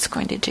think it's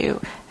going to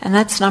do? And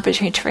that's an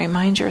opportunity to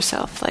remind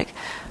yourself, like,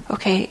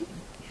 okay,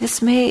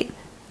 this may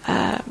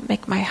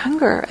make my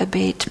hunger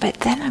abate, but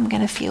then I'm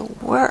going to feel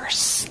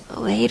worse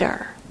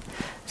later.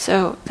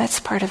 So that's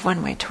part of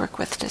one way to work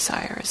with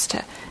desire, is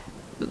to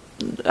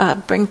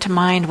bring to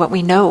mind what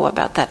we know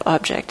about that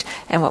object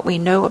and what we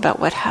know about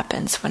what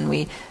happens when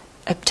we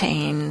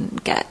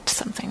get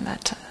something,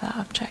 that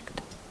object.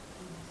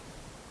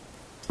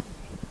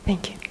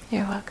 thank you.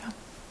 You're welcome.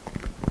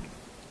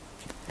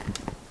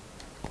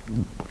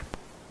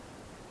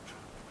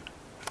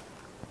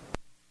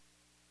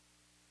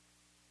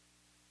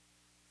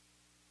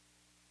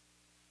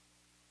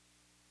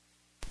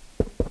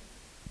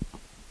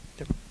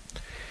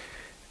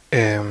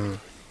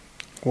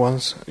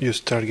 Once you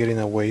start getting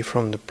away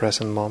from the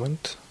present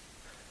moment,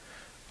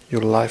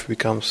 your life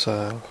becomes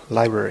a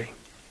library.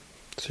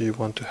 So you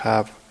want to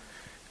have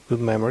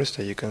good memories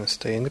that you can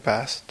stay in the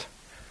past.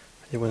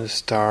 You want to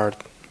start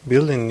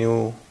building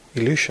new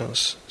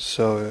illusions.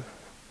 So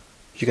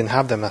you can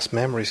have them as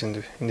memories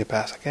in the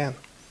past again.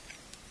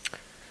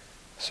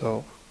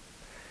 So,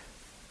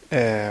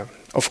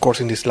 of course,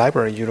 in this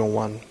library, you don't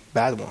want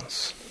bad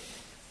ones.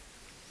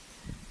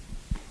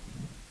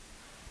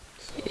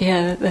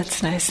 Yeah,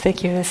 that's nice.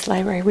 Thank you. This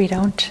library, we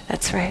don't.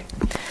 That's right.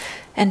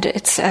 And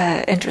it's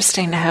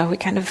interesting how we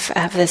kind of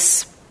have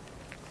this.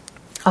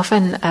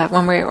 Often,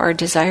 when we or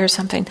desire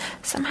something,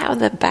 somehow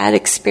the bad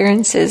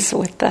experiences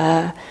with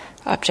the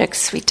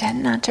objects we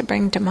tend not to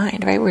bring to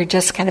mind, right? We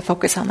just kind of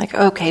focus on like,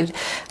 okay,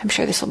 I'm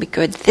sure this will be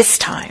good this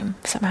time.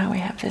 Somehow we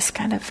have this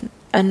kind of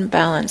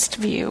unbalanced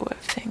view of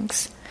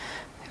things.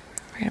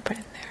 We're going to put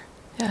it in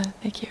there. Yeah,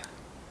 thank you.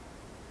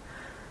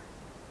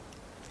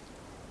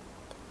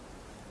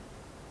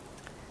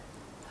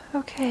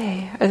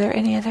 Okay, are there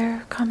any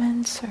other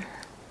comments or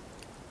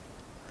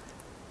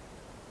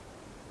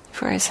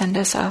before I send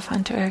us off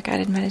onto our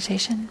guided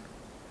meditation?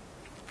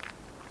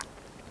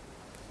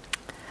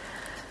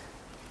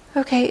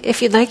 Okay,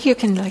 if you'd like, you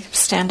can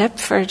stand up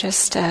for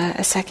just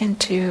a second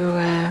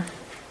to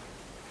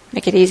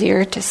make it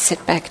easier to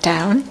sit back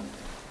down.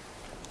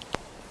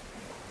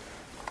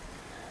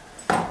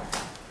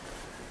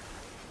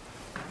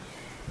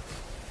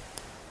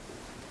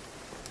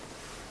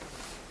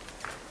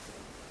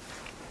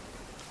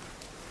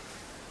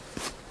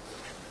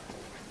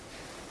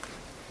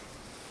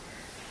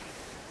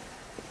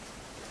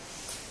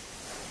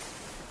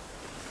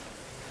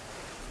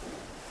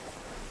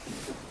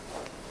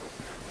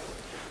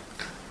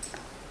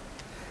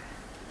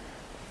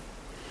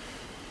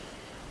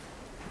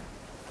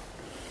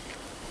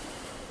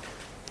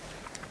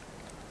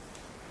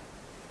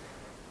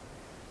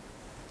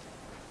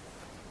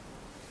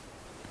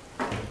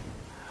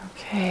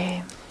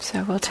 Okay,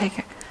 so we'll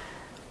take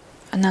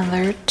an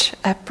alert,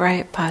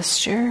 upright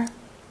posture.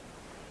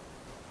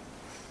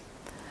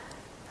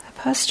 A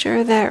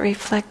posture that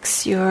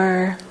reflects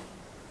your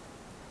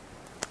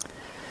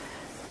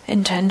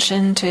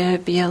intention to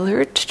be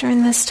alert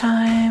during this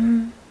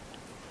time,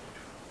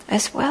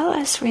 as well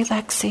as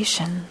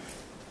relaxation.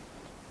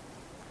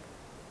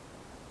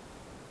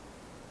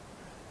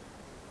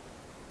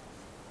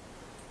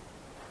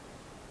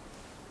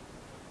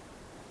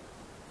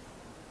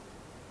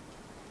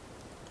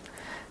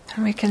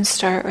 And we can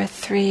start with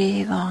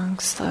 3 long,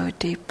 slow,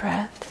 deep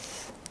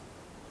breaths.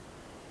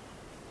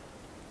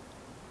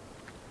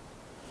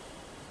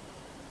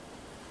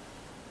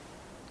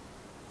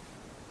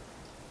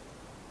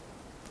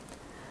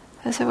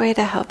 As a way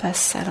to help us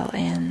settle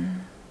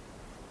in.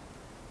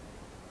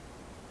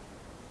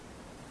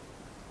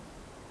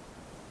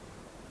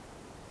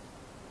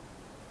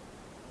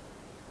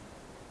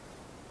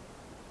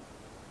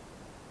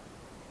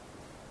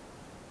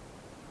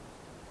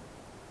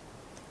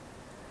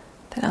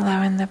 Then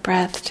allowing the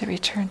breath to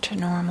return to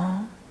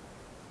normal.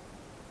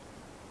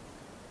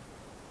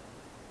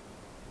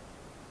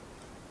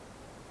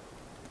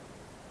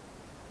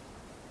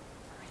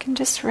 We can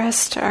just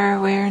rest our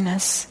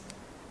awareness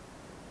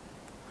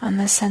on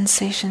the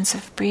sensations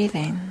of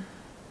breathing.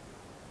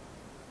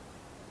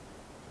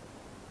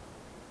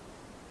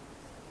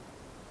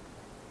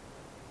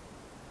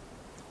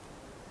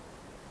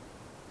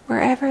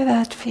 Wherever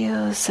that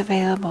feels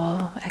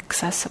available,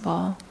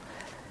 accessible,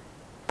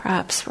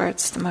 perhaps where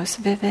it's the most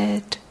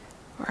vivid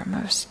or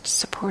most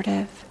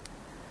supportive.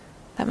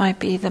 That might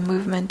be the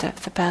movement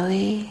of the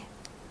belly,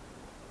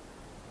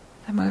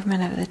 the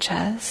movement of the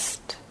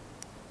chest,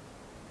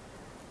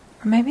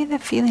 or maybe the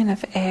feeling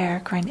of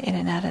air going in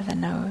and out of the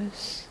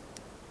nose.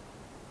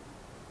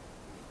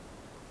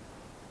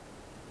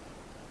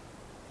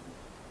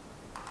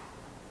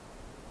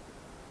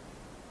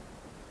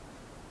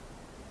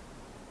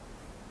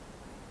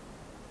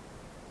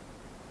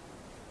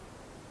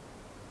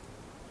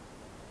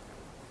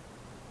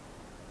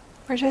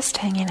 We're just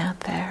hanging out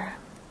there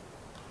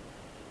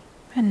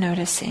and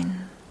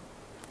noticing.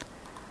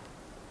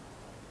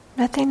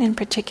 Nothing in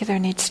particular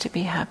needs to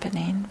be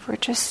happening. We're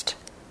just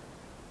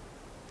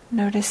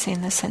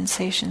noticing the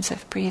sensations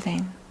of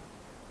breathing.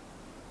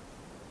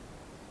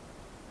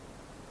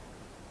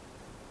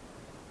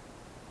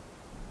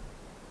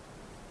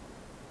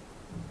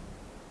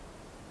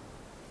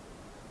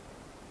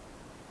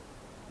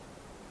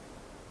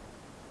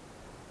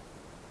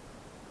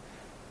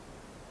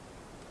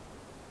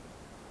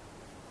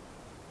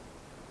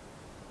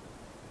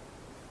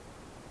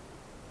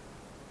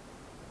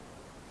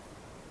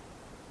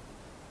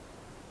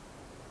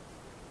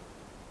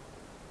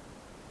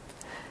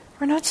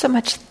 We're not so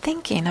much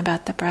thinking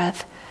about the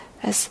breath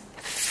as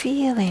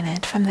feeling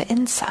it from the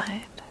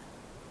inside.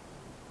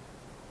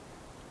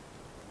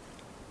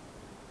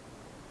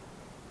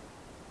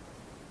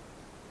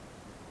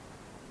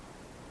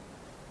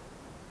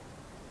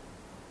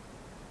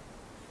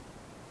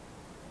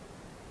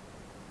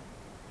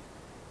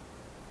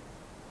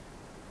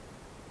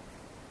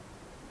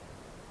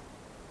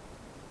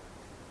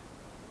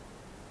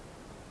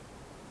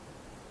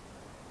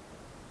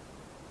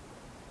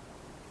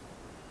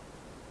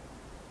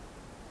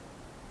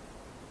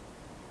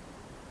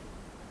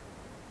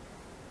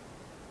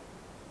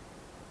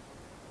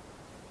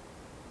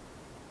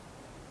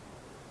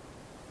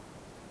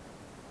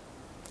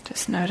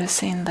 Just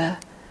noticing the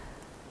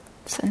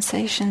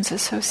sensations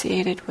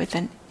associated with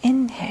an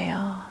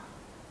inhale.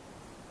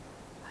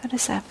 How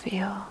does that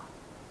feel?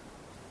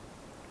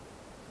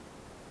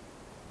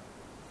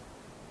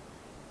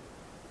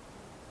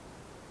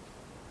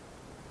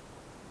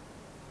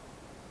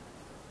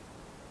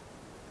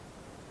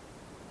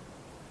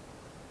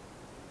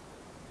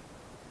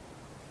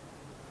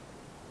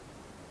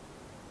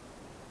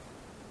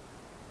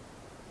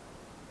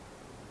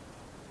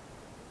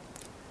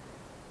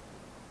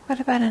 What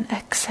about an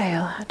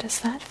exhale? How does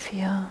that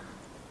feel?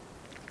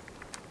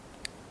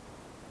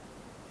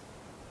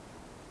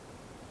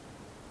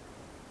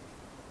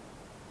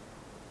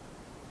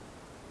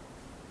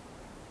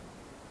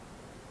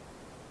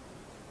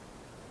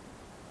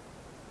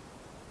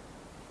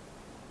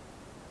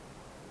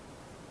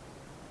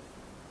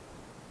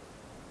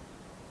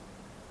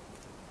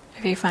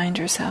 If you find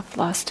yourself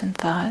lost in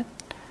thought,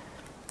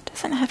 it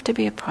doesn't have to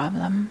be a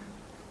problem.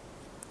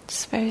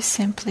 Just very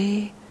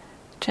simply,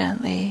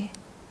 gently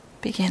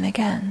begin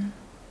again.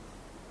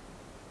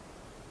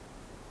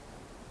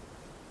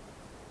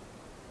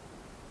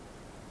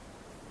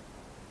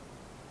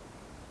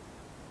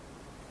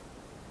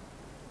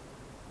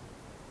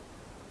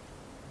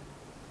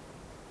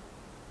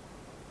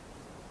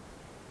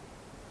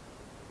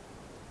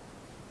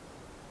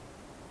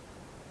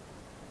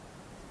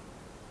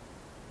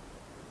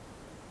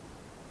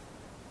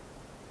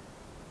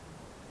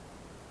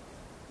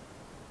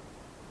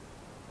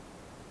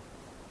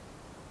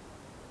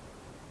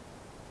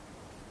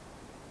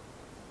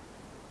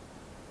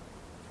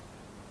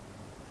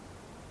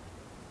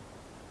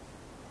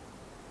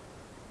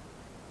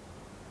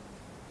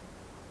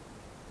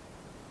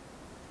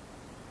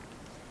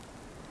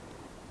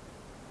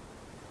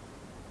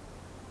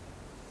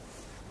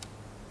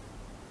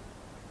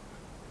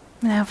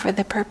 Now, for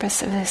the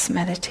purpose of this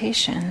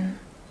meditation,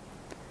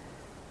 you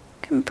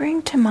can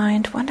bring to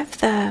mind one of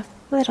the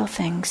little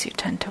things you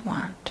tend to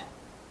want.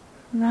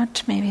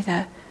 Not maybe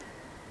the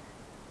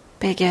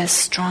biggest,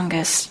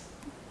 strongest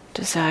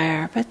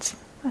desire, but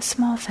a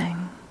small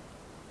thing.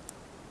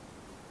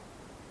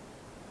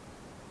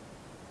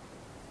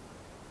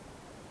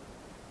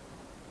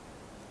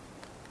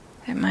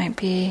 It might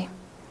be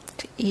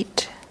to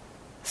eat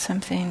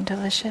something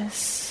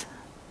delicious.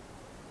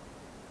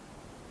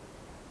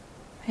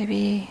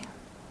 Maybe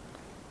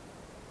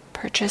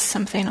purchase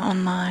something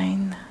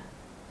online.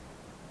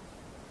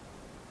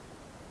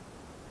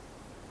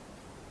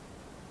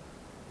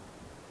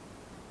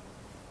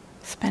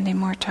 Spending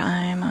more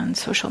time on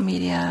social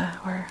media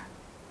or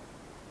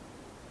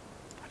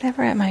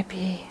whatever it might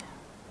be.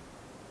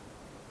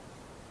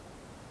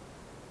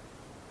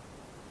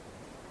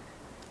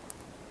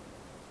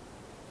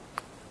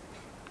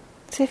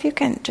 See if you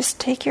can just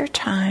take your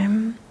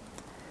time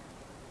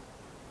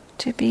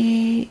to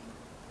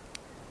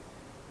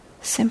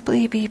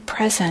simply be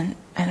present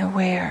and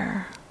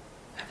aware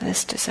of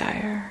this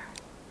desire.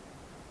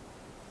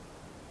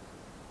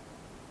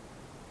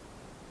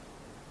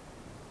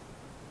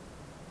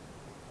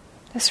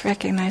 Just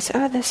recognize,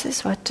 this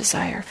is what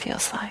desire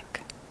feels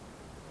like.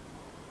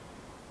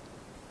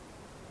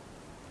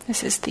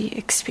 This is the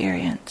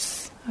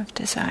experience of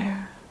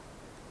desire.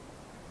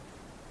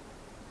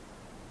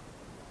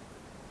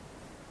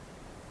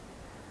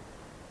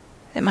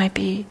 You might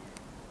be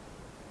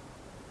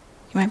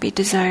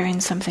desiring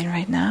something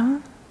right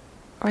now,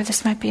 or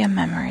this might be a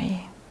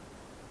memory.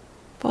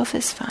 Both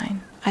is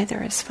fine.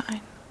 Either is fine.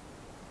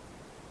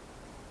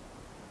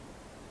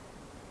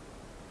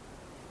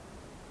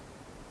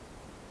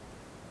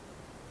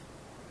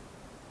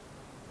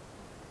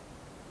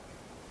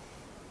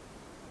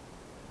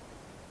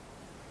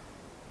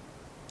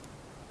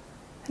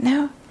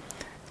 Now,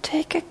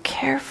 take a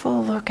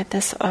careful look at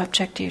this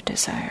object you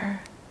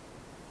desire.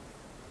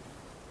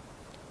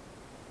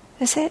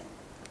 Is it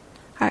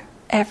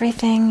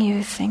everything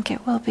you think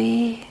it will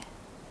be?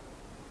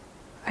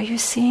 Are you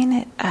seeing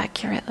it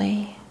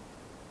accurately?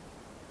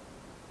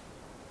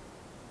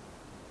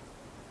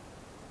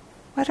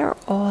 What are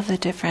all the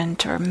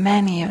different, or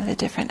many of the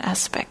different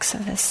aspects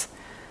of this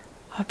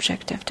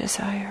object of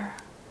desire?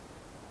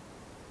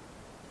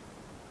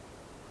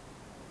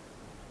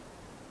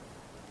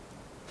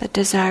 The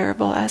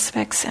desirable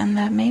aspects and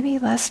the maybe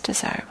less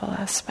desirable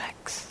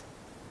aspects.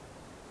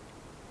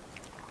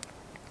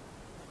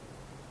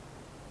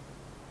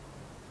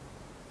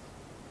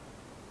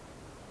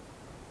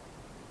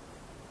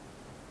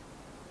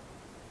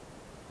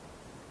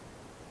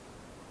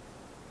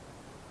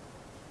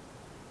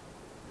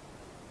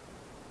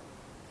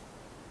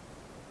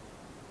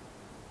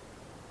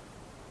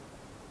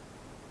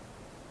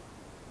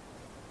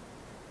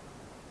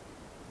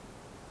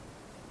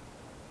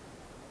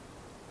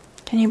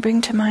 Can you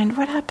bring to mind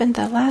what happened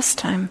the last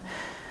time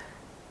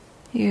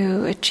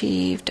you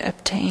achieved,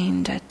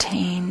 obtained,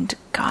 attained,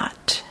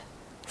 got,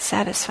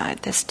 satisfied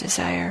this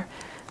desire?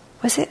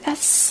 Was it as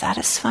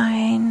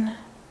satisfying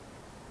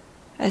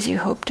as you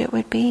hoped it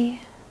would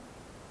be?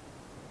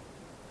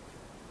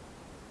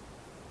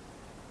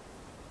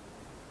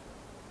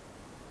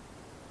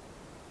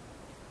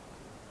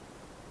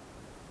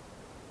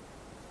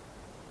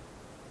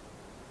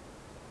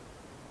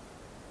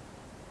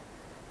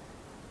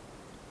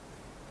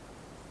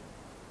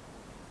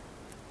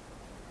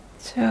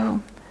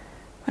 So,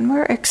 when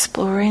we're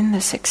exploring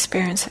this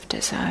experience of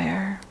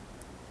desire,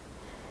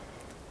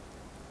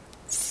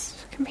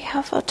 it can be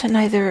helpful to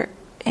neither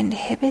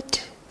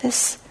inhibit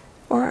this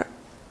or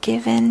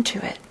give in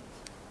to it.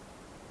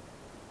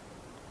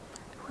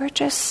 We're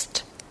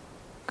just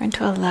going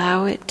to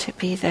allow it to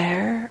be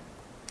there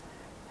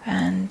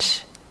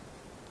and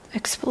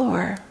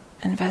explore,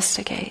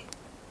 investigate.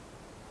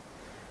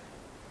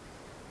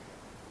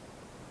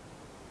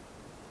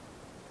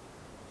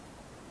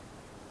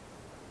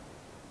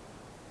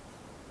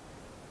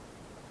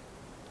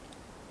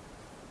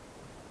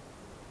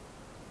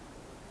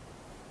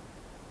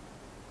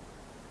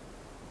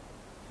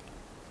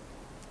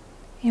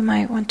 You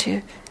might want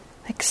to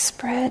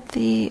spread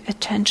the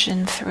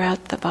attention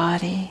throughout the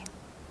body.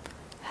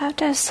 How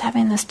does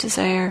having this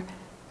desire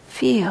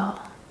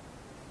feel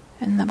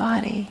in the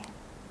body?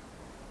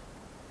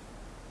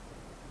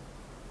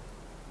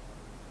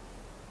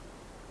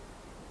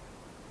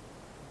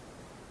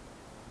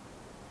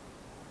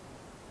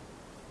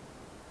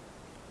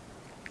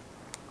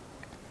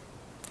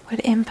 What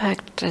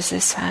impact does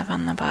this have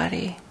on the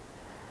body?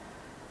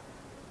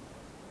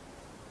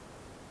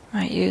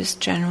 Might use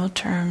general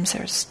terms,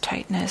 there's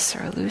tightness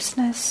or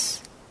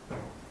looseness.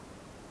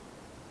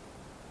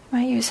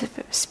 Might use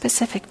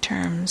specific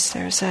terms,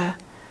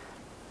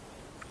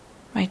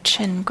 my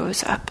chin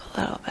goes up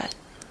a little bit.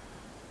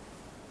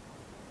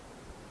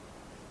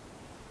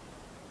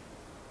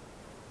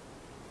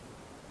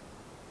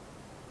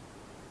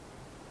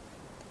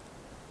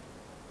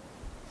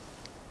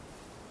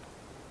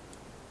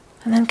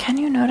 And then can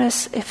you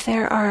notice if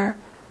there are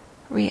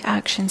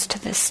reactions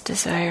to this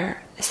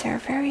desire? Is there a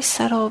very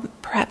subtle,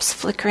 perhaps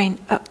flickering,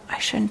 oh, I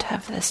shouldn't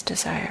have this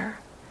desire?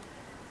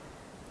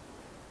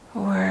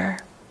 Or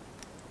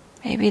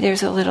maybe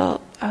there's a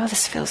little, oh,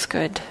 this feels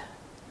good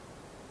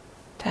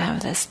to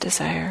have this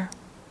desire.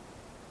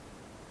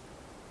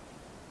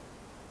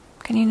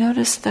 Can you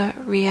notice the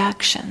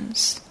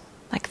reactions,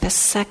 like the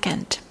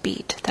second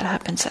beat that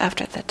happens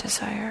after the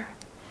desire?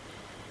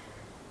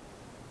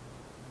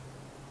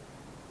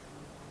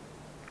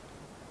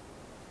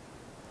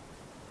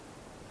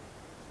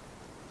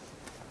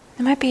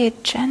 There might be a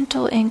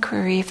gentle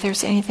inquiry if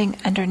there's anything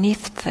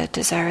underneath the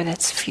desire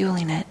that's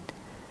fueling it.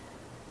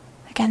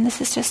 Again, this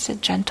is just a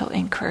gentle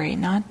inquiry,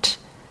 not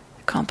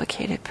a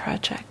complicated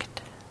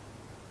project.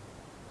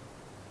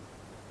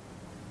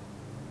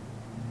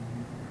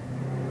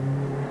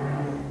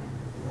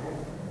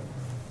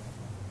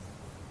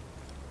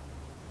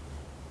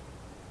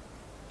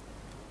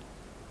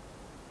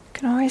 You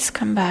can always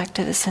come back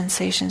to the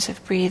sensations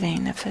of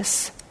breathing if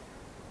this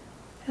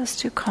feels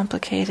too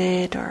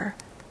complicated or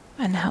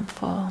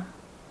unhelpful.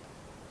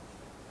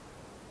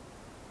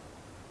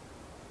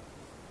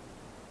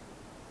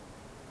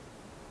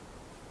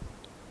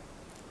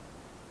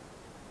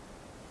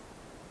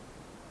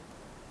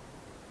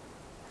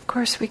 Of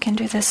course, we can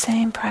do the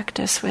same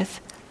practice with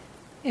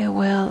ill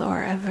will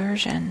or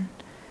aversion.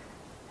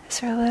 Is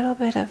there a little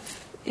bit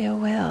of ill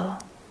will,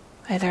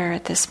 either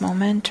at this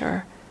moment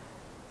or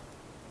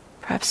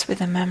perhaps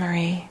with a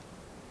memory?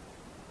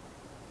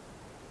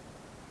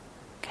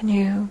 Can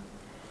you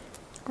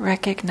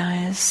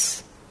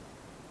recognize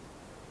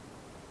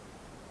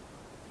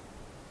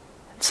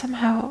and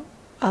somehow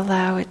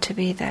allow it to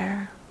be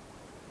there?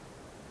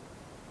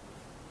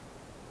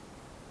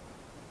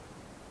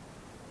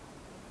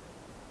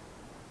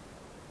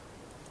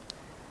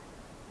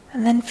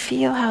 And then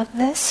feel how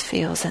this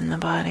feels in the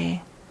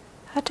body.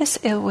 How does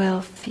ill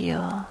will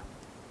feel?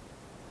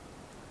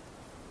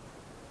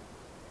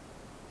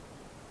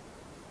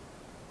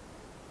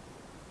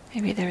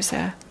 Maybe there's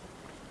a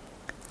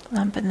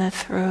lump in the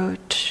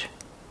throat,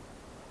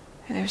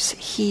 or there's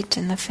heat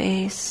in the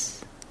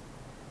face,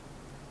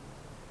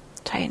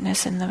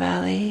 tightness in the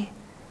belly,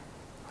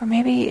 or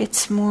maybe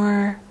it's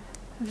more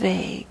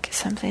vague,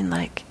 something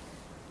like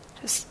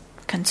just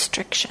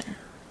constriction.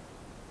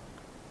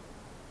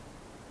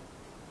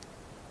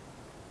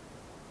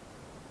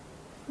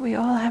 We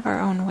all have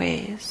our own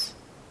ways.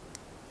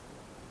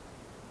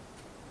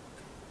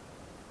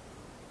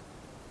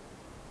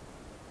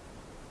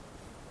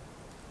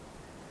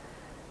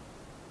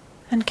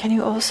 And can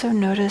you also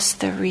notice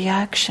the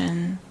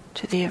reaction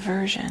to the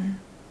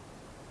aversion?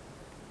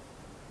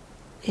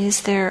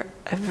 Is there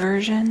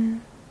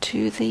aversion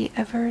to the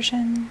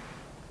aversion?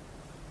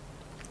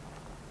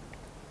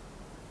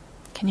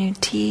 Can you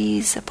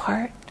tease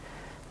apart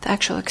the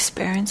actual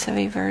experience of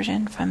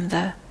aversion from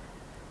the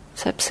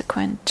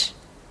subsequent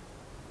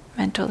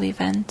mental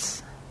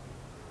events?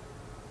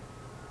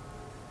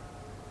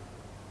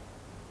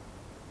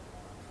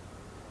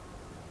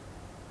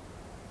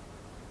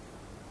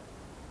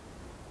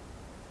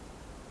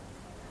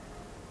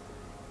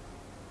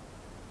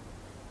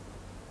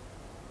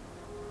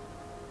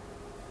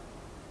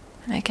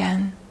 And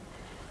again,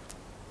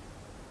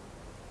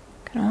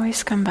 you can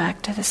always come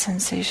back to the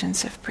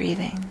sensations of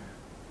breathing.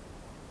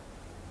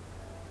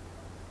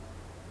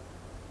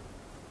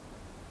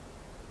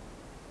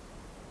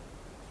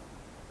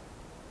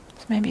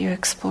 So maybe you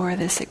explore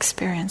this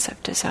experience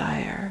of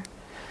desire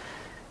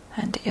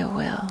and ill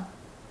will.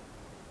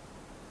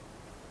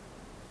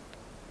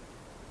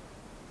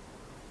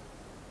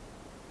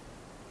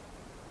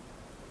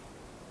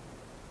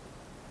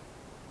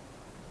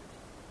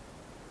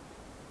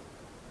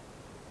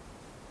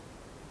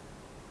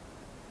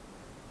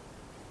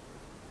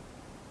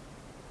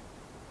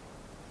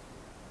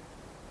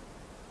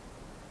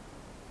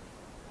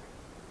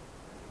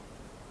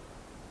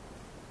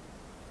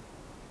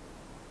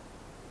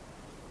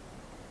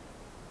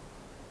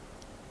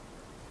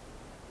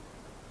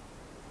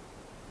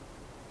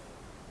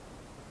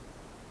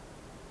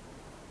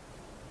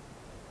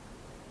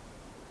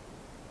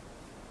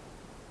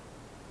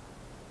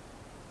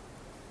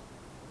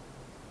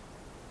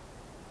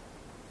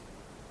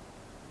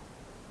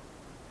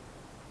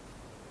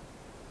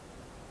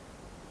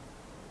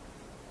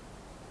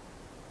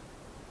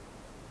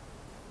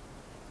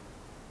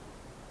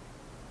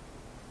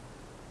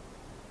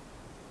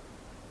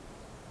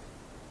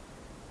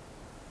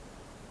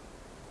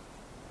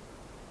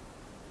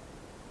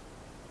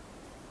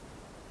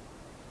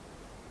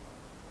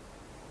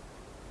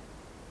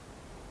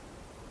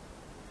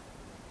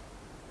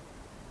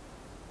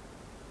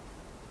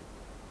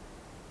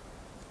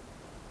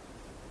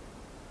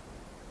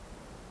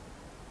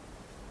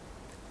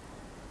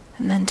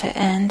 And then to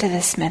end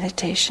this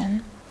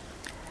meditation,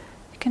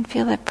 you can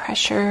feel the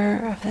pressure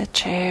of the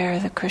chair,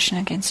 the cushion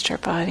against your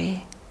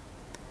body.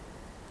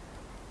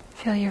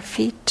 Feel your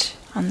feet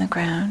on the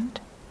ground.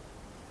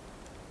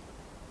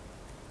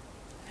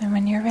 And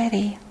when you're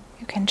ready,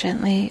 you can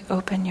gently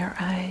open your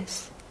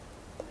eyes.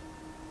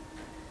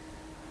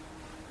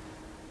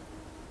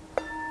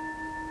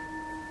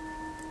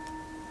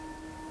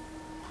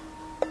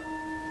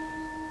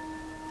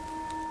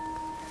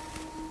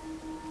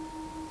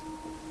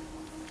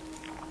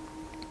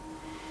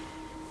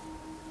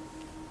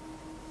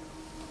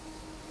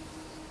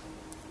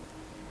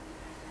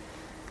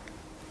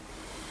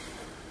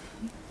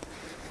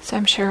 So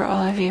I'm sure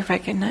all of you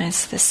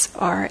recognize this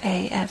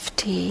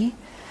RAFT,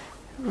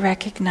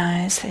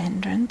 recognize the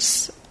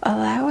hindrance,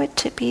 allow it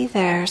to be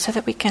there so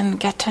that we can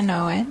get to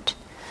know it.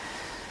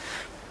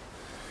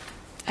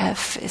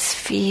 F is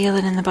feel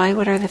it in the body.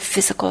 What are the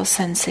physical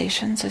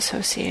sensations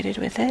associated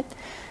with it?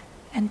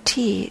 And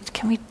T,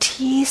 can we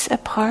tease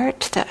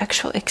apart the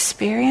actual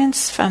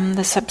experience from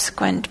the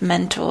subsequent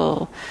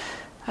mental,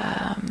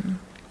 I'm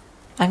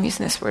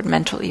using this word,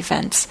 mental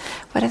events.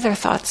 What other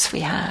thoughts we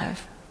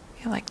have?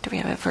 Like, do we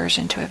have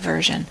aversion to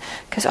aversion?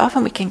 Because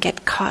often we can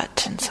get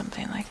caught in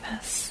something like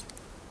this.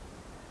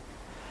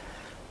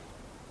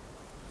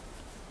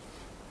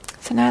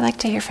 So now I'd like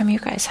to hear from you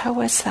guys. How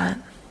was that?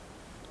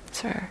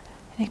 Is there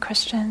any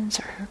questions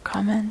or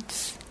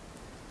comments?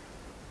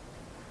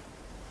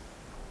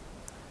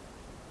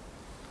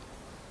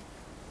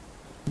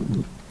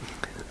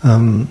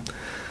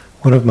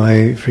 One of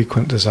my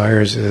frequent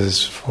desires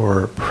is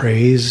for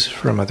praise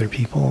from other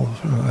people,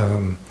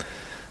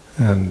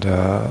 and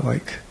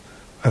like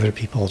other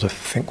people to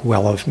think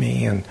well of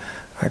me and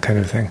that kind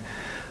of thing.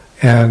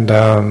 And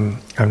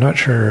I'm not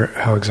sure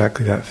how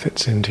exactly that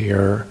fits into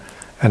your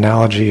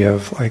analogy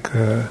of like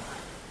the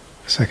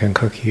second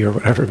cookie or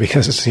whatever,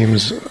 because it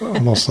seems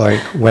almost like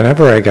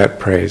whenever I get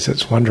praise,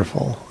 it's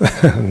wonderful.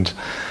 And,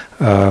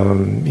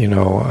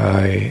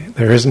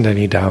 there isn't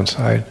any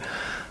downside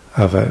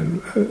of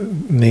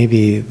it.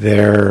 Maybe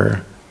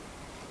the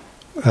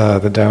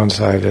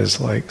downside is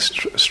like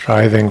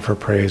striving for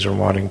praise or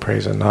wanting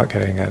praise and not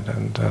getting it,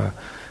 and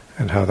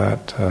how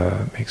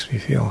that makes me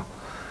feel.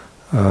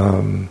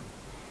 I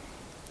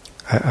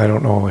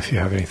don't know if you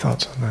have any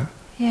thoughts on that.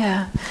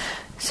 Yeah.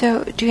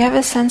 So do you have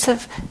a sense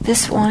of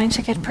this wanting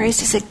to get praise?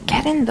 Does it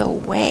get in the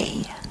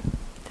way?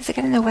 Does it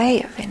get in the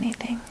way of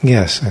anything?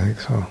 Yes, I think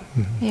so.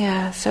 Mm-hmm.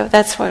 Yeah, so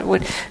that's what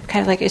would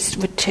kind of like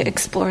to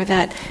explore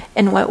that.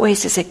 In what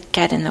ways does it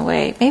get in the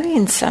way? Maybe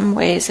in some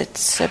ways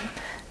it's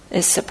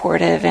is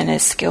supportive and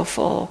is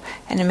skillful,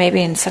 and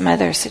maybe in some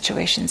other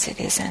situations it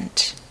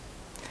isn't.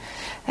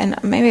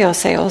 And maybe I'll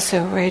say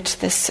also, right,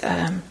 this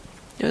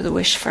the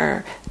wish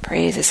for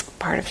praise is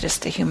part of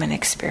just the human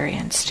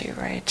experience too,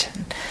 right?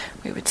 And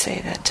we would say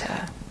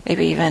that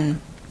maybe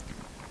even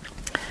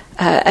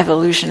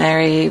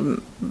evolutionary,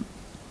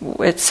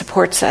 it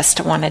supports us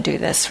to want to do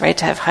this, right?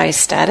 To have high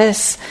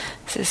status,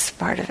 this is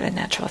part of a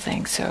natural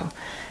thing. So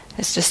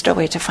it's just a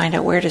way to find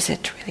out where does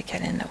it really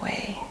get in the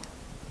way,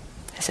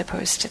 as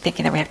opposed to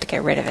thinking that we have to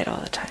get rid of it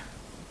all the time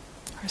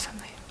or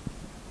something.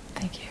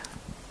 Thank you.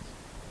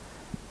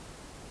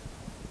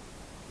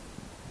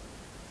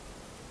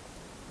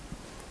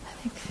 I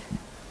think.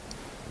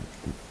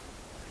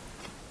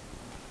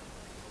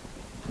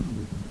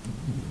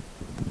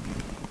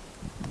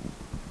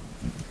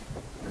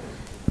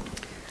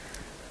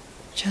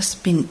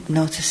 Just been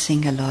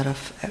noticing a lot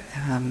of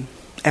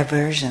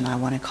aversion, I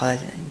want to call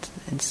it,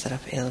 instead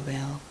of ill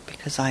will,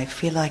 because I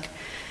feel like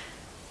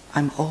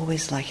I'm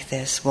always like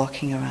this,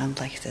 walking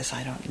around like this.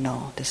 I don't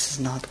know, this is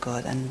not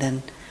good. And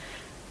then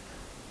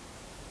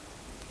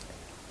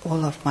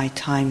all of my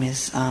time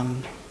is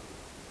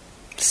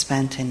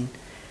spent in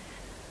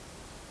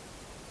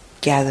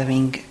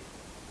gathering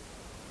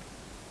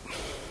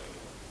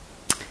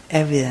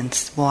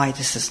evidence why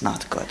this is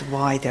not good,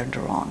 why they're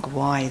wrong,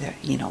 why they're,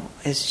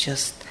 it's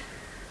just,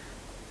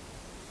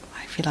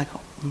 I feel like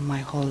my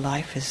whole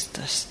life is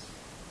just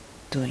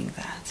doing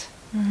that.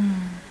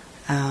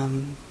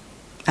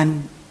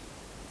 And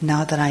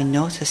now that I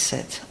notice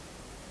it,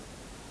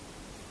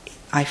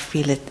 I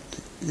feel it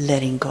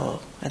letting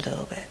go a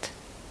little bit.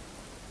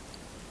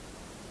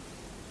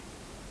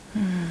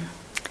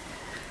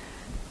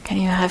 Can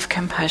you have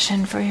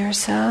compassion for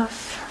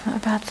yourself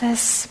about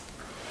this?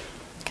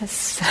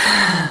 Because,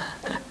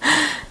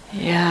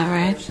 yeah,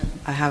 right?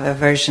 I have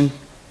aversion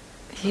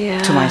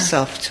to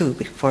myself too,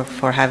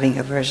 for having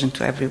aversion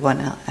to everyone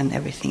and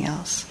everything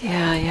else.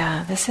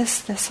 Yeah. This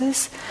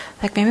is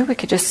like, maybe we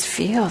could just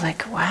feel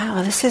like,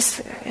 wow,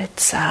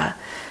 it's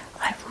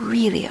like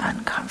really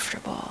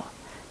uncomfortable.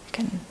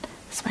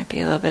 This might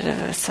be a little bit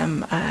of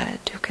some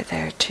dukkha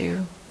there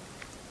too,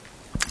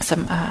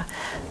 some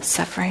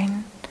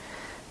suffering.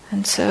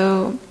 And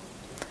so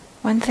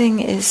one thing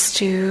is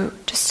to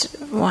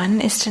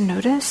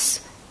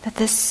notice that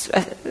this,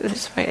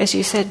 as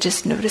you said,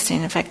 just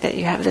noticing the fact that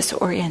you have this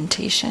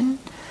orientation.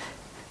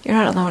 You're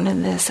not alone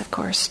in this, of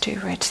course, too,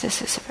 right?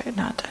 This is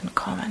not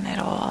uncommon at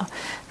all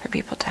for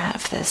people to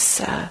have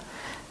this,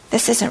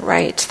 this isn't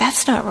right,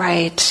 that's not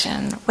right,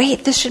 and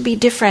wait, this should be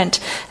different.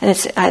 And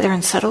it's either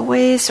in subtle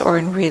ways or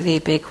in really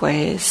big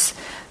ways,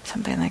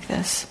 something like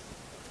this.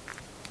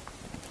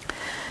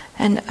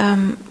 And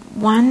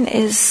one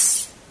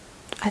is,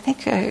 I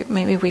think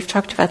maybe we've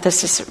talked about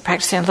this, is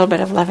practicing a little bit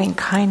of loving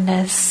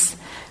kindness,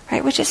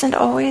 right, which isn't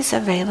always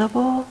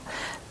available,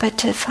 but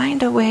to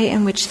find a way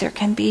in which there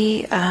can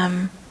be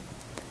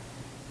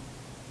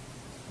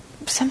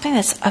something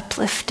that's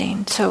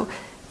uplifting. So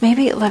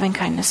maybe loving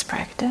kindness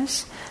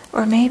practice,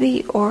 or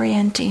maybe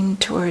orienting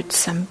towards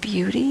some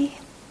beauty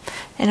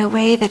in a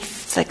way that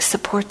like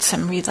supports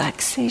some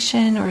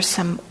relaxation or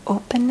some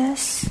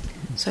openness.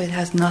 So it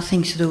has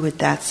nothing to do with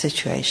that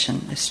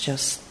situation. It's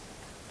just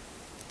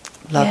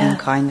loving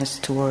kindness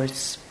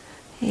towards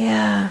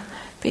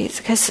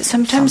because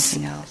sometimes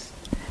something else.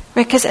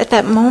 Right, because at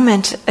that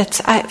moment,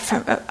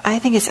 I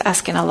think it's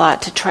asking a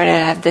lot to try to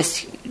have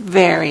this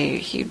very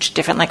huge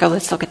different, like, oh,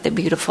 let's look at the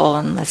beautiful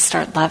and let's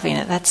start loving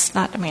it. That's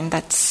not,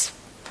 that's,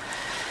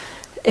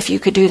 if you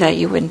could do that,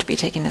 you wouldn't be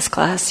taking this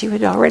class. You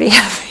would already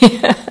have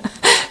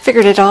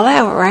figured it all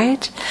out,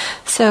 right?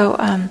 So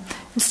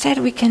instead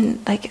we can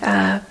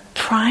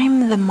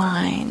prime the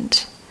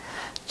mind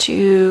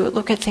to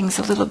look at things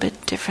a little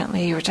bit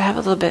differently, or to have a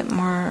little bit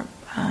more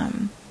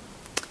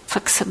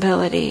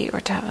flexibility, or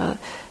to have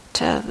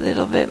a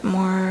little bit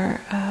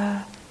more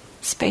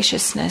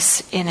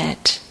spaciousness in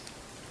it.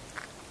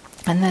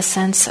 And the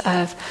sense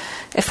of,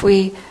 if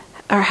we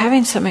are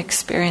having some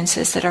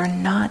experiences that are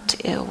not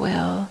ill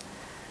will,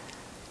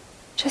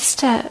 just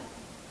to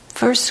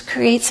first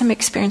create some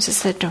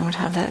experiences that don't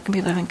have that. It can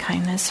be loving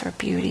kindness or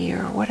beauty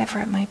or whatever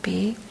it might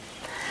be.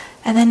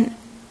 And then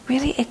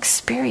really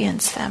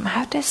experience them.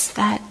 How does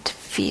that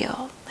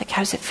feel? Like,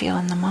 how does it feel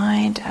in the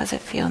mind? How does it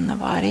feel in the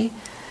body?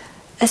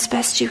 As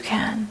best you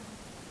can.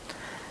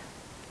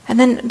 And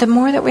then the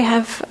more that we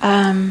have,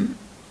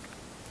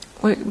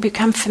 we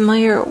become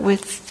familiar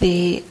with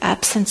the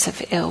absence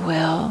of ill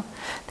will,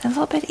 then a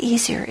little bit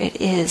easier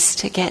it is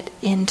to get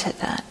into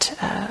that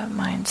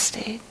mind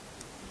state.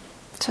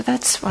 So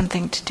that's one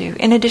thing to do.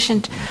 In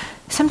addition,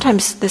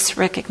 sometimes this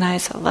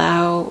recognize,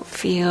 allow,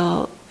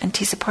 feel, and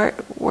tease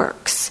apart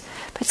works.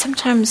 But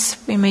sometimes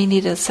we may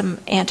need some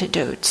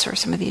antidotes or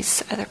some of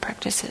these other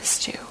practices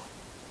too.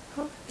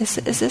 Is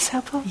this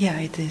helpful? Yeah,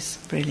 it is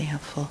really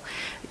helpful.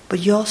 But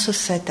you also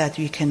said that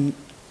you can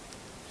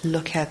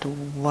look at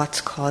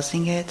what's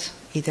causing it,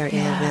 either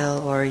ill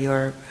will or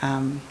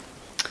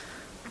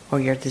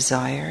your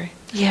desire.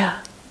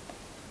 Yeah.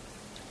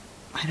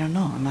 I don't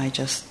know. Am I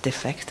just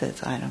defected?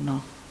 I don't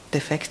know.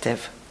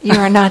 Defective. You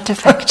are not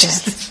defective.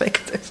 Just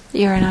defective.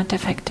 You are not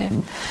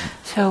defective.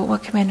 So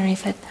what came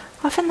underneath it?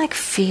 Often like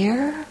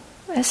fear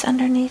is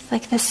underneath,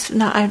 like this,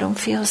 no, I don't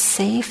feel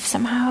safe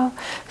somehow.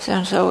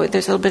 So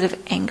there's a little bit of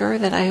anger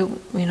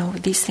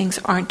that these things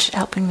aren't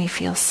helping me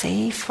feel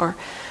safe, or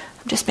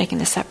I'm just making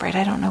this up, right?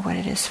 I don't know what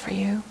it is for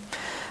you.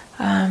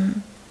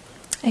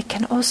 It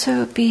can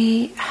also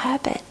be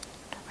habit,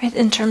 right?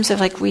 In terms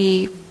of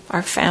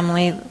our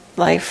family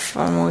life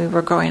when we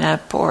were growing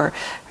up, or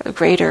a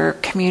greater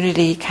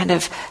community kind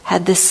of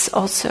had this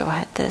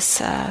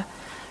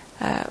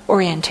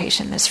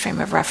orientation, this frame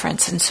of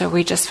reference, and so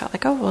we just felt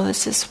like, oh, well,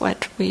 this is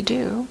what we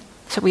do.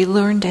 So we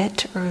learned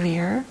it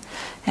earlier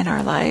in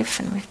our life,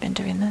 and we've been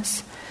doing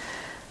this.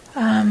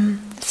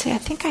 Let's see, I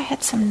think I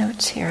had some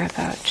notes here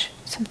about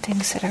some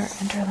things that are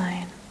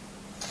underlying.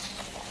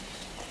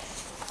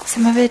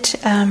 Some of it,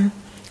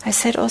 I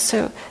said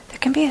also, there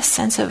can be a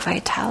sense of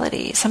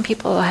vitality. Some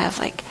people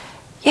have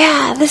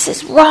this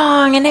is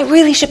wrong, and it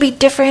really should be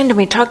different. And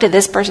we talk to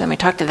this person, and we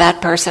talk to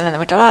that person, and then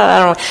we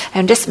talk,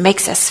 and it just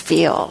makes us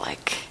feel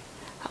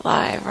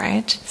alive,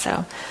 right?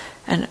 So,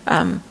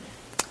 and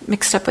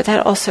mixed up with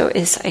that also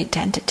is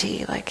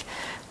identity. Like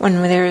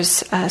when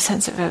there's a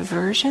sense of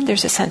aversion,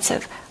 there's a sense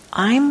of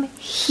I'm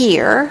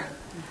here,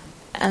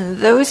 and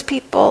those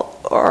people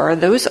or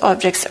those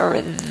objects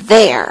are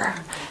there.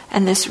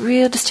 And this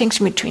real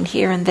distinction between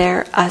here and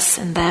there, us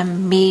and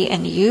them, me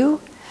and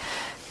you,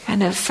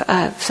 kind of,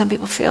 some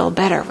people feel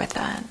better with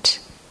that.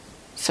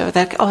 So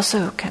that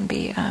also can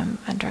be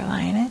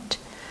underlying it.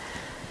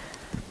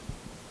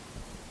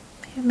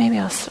 Maybe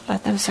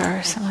those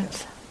are some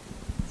ones.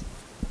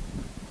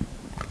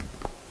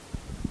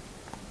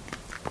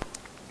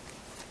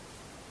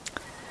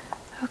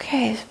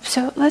 Okay,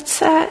 so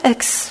let's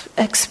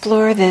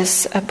explore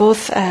this,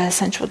 both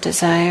sensual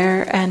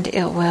desire and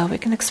ill will. We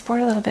can explore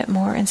a little bit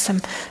more in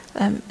some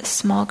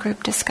small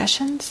group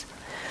discussions.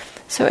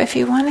 So if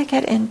you want to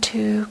get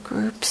into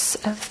groups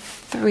of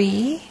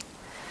 3,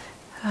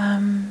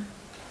 and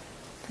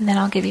then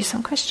I'll give you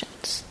some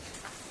questions.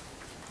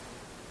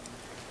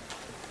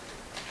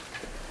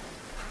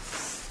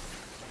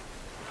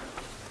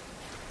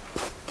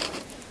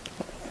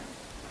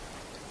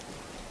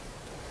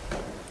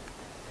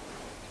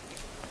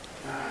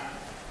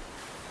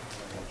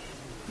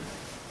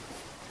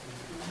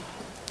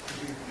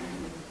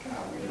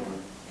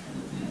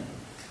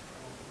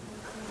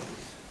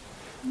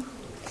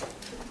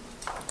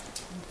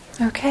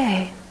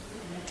 Okay,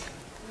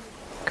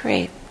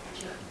 great.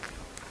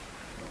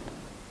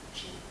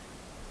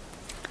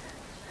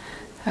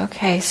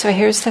 Okay, so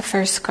here's the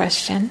first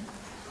question.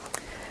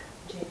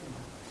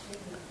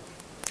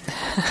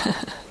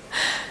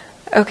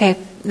 Okay,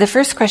 the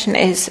first question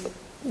is,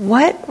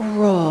 what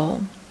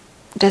role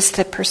does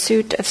the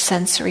pursuit of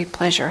sensory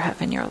pleasure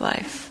have in your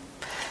life?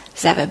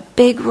 Does it have a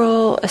big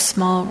role, a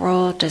small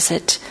role? Does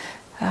it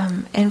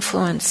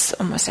influence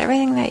almost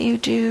everything that you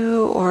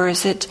do? Or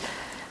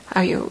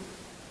are you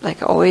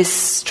like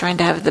always trying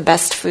to have the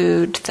best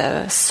food,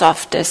 the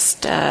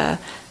softest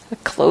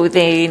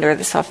clothing, or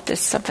the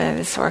softest something of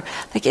this sort?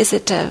 Like, is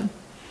it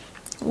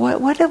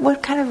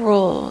what kind of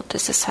role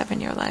does this have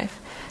in your life?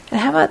 And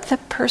how about the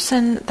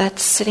person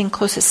that's sitting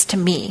closest to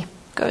me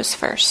goes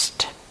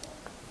first?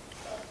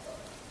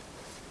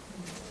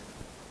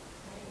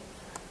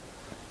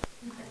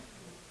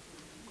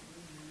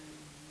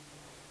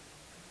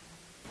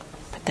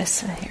 Put this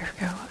here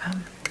we go.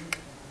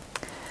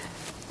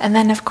 And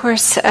then, of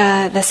course,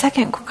 the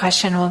second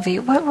question will be,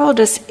 what role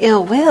does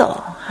ill will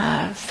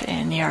have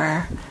in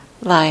your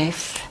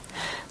life?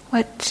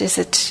 What is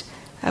it?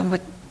 How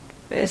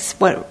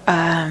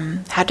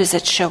does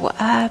it show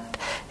up?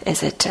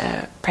 Is it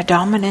a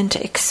predominant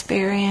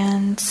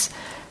experience?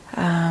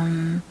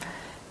 I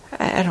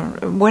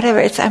don't.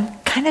 Whatever. I'm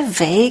kind of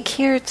vague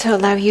here to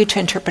allow you to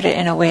interpret it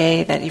in a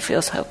way that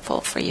feels helpful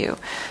for you.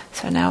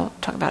 So now we'll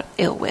talk about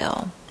ill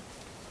will.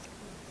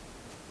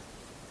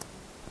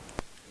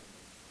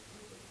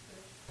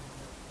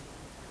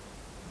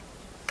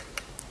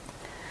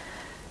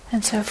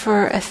 And so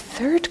for a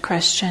third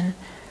question,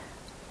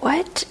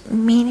 what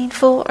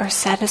meaningful or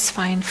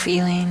satisfying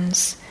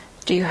feelings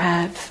do you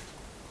have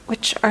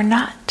which are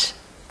not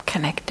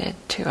connected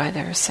to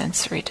either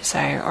sensory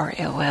desire or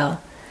ill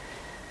will?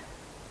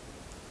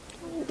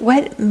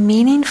 What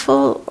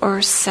meaningful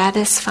or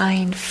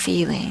satisfying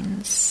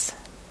feelings,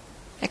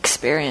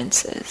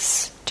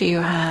 experiences do you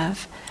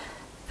have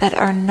that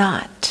are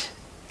not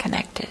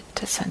connected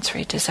to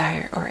sensory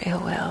desire or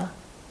ill will?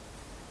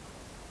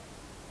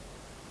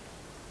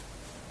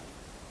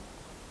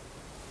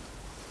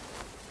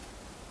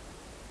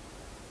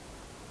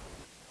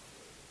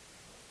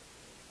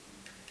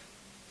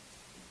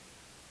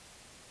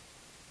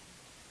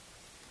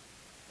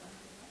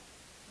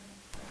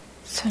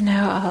 So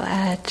now I'll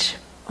add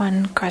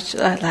one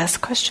question, last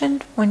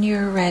question when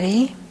you're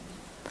ready.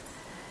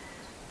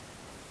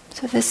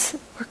 So this,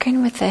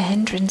 working with the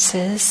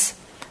hindrances,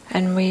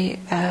 and we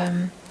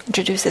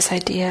introduce this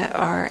idea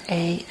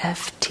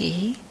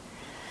RAFT.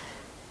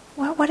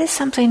 What is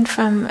something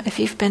from, if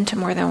you've been to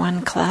more than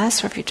one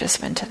class, or if you've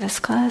just been to this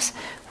class,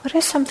 what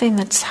is something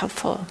that's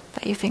helpful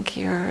that you think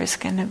is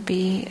going to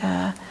be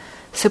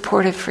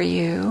supportive for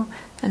you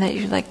and that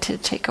you'd like to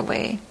take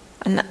away?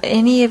 And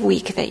any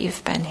week that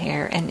you've been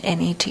here and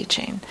any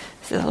teaching,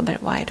 it's a little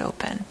bit wide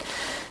open.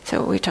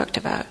 So we talked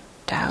about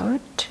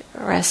doubt,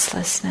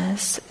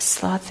 restlessness,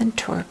 sloth and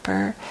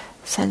torpor,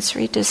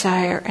 sensory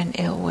desire and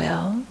ill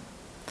will. And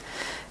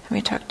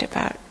we talked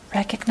about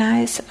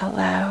recognize,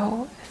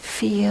 allow,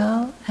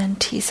 feel,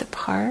 and tease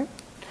apart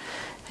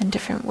in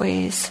different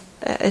ways,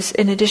 as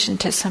in addition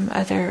to some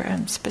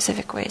other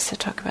specific ways to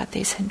talk about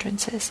these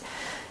hindrances.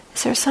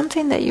 Is there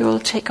something that you will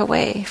take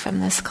away from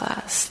this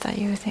class that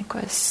you think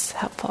was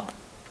helpful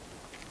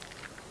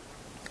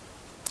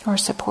or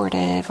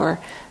supportive or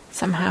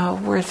somehow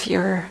worth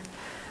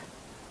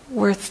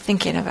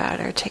thinking about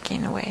or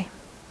taking away?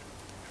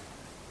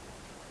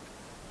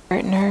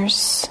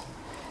 Partners,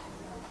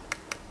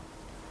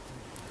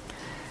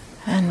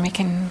 and we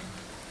can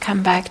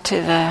come back to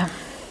the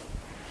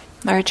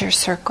larger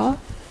circle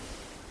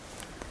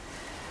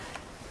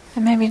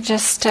and maybe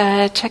just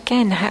check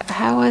in.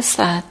 How was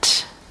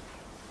that?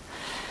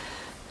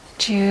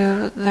 Did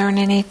you learn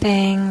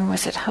anything?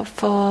 Was it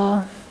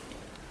helpful?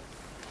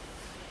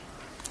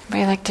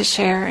 Anybody like to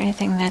share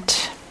anything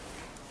that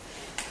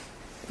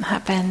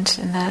happened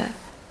in the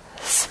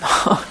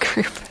small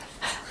group.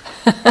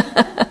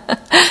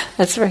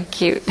 That's very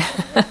cute.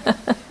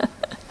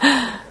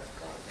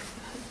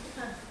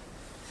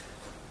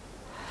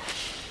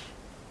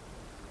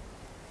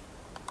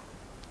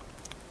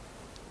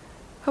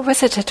 What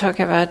was it to talk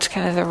about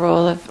kind of the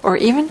role of, or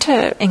even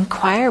to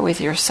inquire with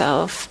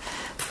yourself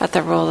about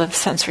the role of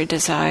sensory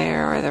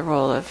desire or the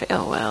role of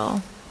ill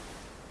will?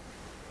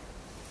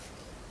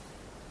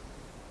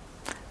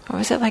 What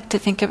was it like to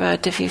think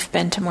about, if you've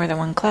been to more than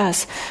one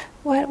class,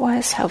 what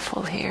was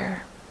helpful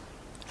here?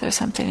 Is there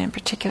something in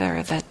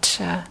particular that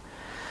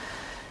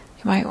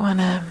you might want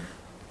to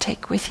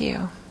take with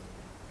you?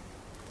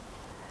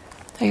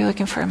 Are you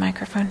looking for a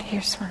microphone?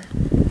 Here's one.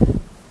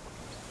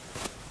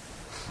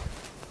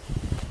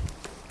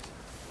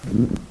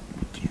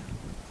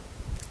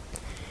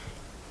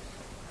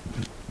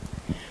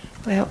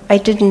 Well, I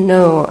didn't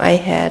know I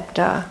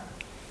had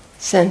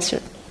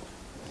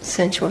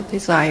sensual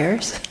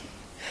desires,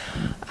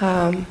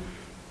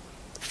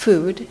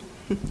 food,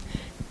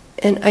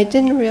 and I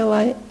didn't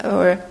realize,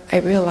 or I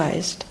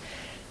realized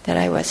that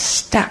I was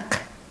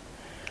stuck.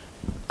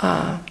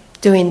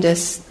 Doing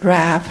this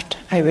raft,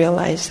 I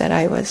realized that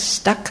I was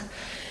stuck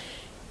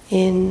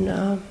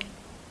in,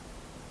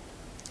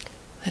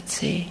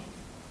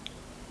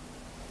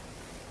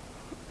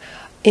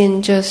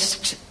 in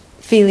just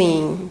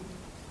feeling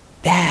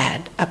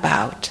bad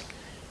about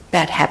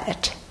bad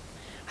habit.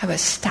 I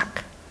was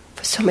stuck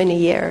for so many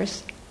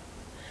years.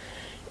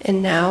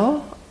 And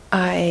now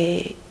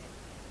I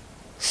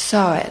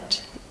saw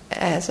it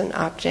as an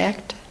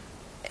object,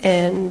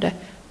 and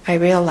I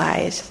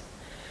realized.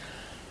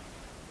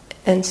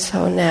 And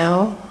so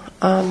now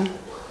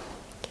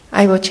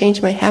I will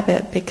change my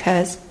habit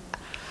because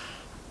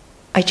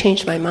I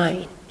changed my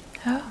mind.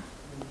 Oh.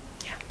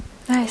 Yeah.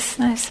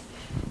 Nice.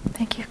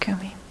 Thank you,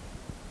 Kumi.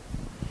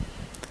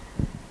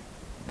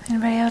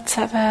 Anybody else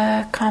have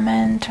a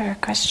comment or a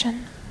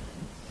question?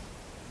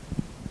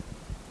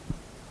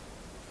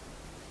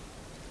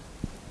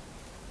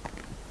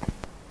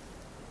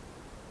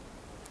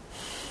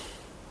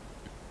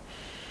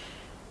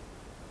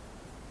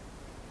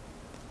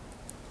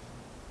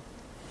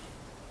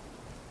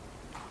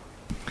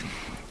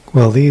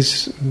 Well,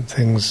 these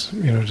things,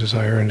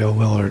 desire and ill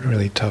will are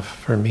really tough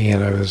for me,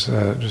 and I was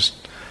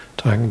just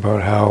talking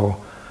about how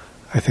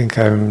I think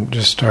I'm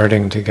just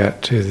starting to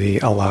get to the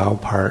allow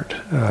part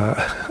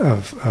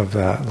of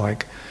that,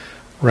 like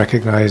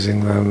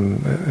recognizing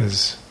them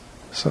is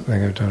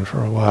something I've done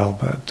for a while,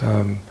 but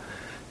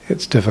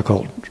it's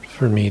difficult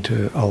for me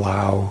to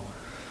allow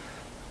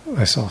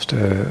myself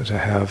to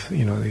have,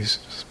 these,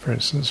 for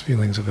instance,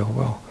 feelings of ill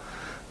will.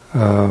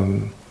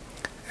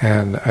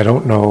 And I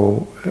don't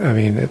know,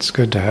 it's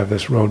good to have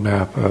this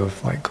roadmap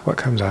of like what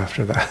comes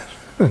after that.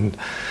 And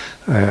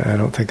I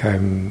don't think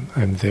I'm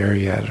there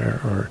yet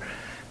or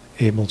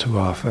able to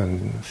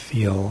often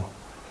feel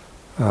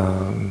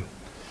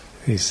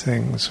these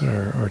things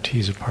or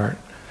tease apart.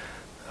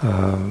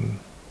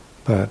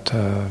 But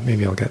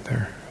maybe I'll get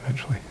there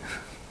eventually.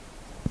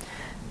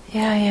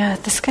 Yeah.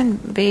 This can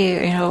be,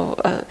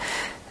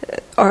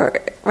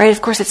 or right.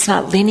 Of course, it's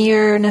not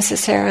linear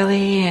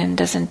necessarily, and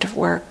doesn't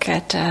work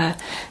at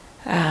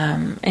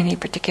any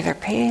particular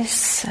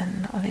pace,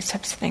 and all these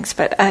types of things.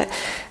 But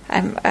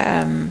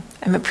I'm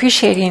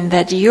appreciating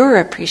that you're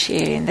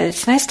appreciating that.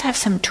 It's nice to have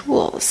some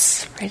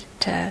tools, right,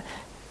 to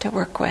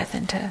work with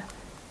and to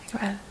think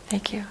about.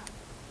 Thank you.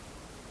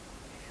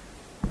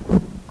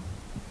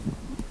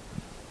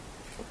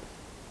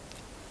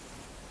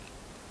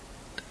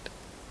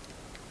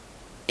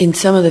 In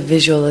some of the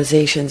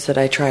visualizations that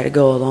I try to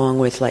go along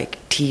with, like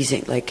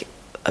teasing, like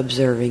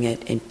observing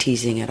it and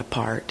teasing it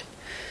apart,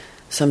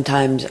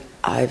 sometimes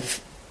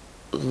I've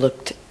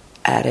looked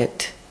at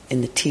it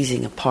in the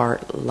teasing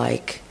apart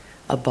like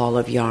a ball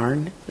of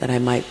yarn, that I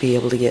might be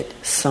able to get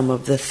some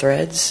of the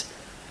threads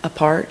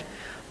apart,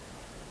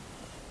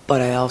 but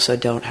I also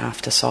don't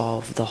have to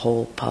solve the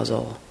whole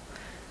puzzle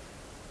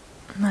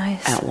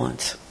at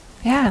once.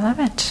 Yeah, I love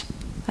it.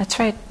 That's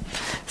right.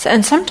 So,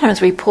 and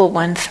sometimes we pull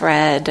one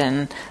thread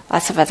and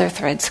lots of other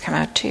threads come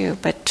out too,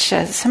 but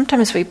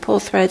sometimes we pull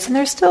threads and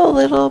they're still a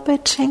little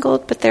bit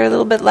tangled, but they're a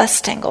little bit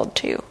less tangled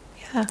too.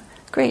 Yeah,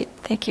 great,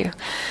 thank you.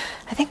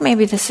 I think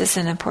maybe this is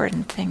an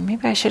important thing.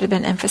 Maybe I should have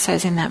been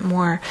emphasizing that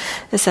more,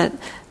 is that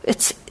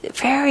it's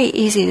very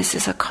easy. This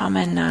is a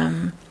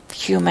common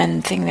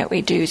human thing that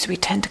we do, is we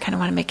tend to kind of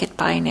want to make it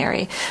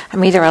binary.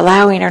 I'm either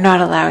allowing or not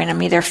allowing.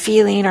 I'm either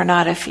feeling or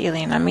not a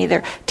feeling. I'm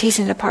either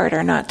teasing apart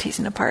or not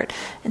teasing apart.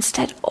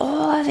 Instead,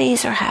 all of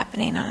these are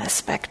happening on a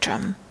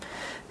spectrum.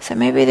 So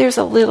maybe there's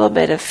a little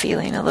bit of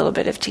feeling, a little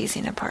bit of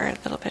teasing apart,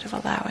 a little bit of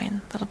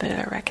allowing, a little bit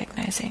of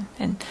recognizing.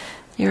 And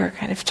you're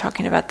kind of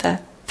talking about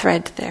the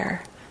thread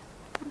there.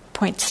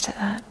 Points to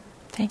that.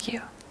 Thank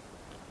you.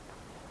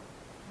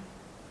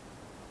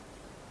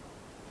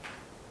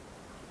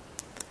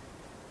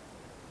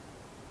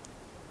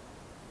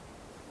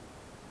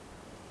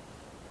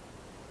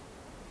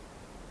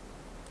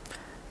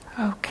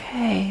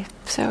 Okay,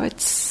 so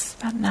it's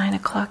about 9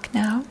 o'clock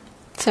now.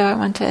 So I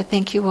want to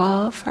thank you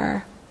all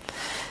for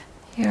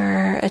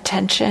your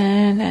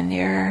attention and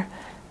your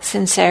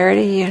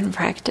sincerity in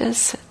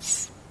practice.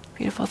 It's a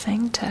beautiful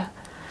thing to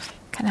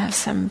kind of have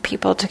some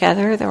people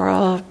together that we're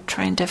all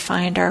trying to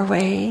find our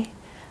way.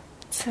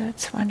 So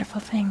it's a wonderful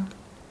thing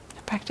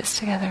to practice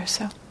together.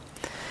 So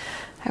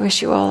I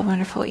wish you all a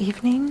wonderful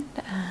evening,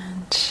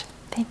 and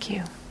thank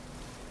you.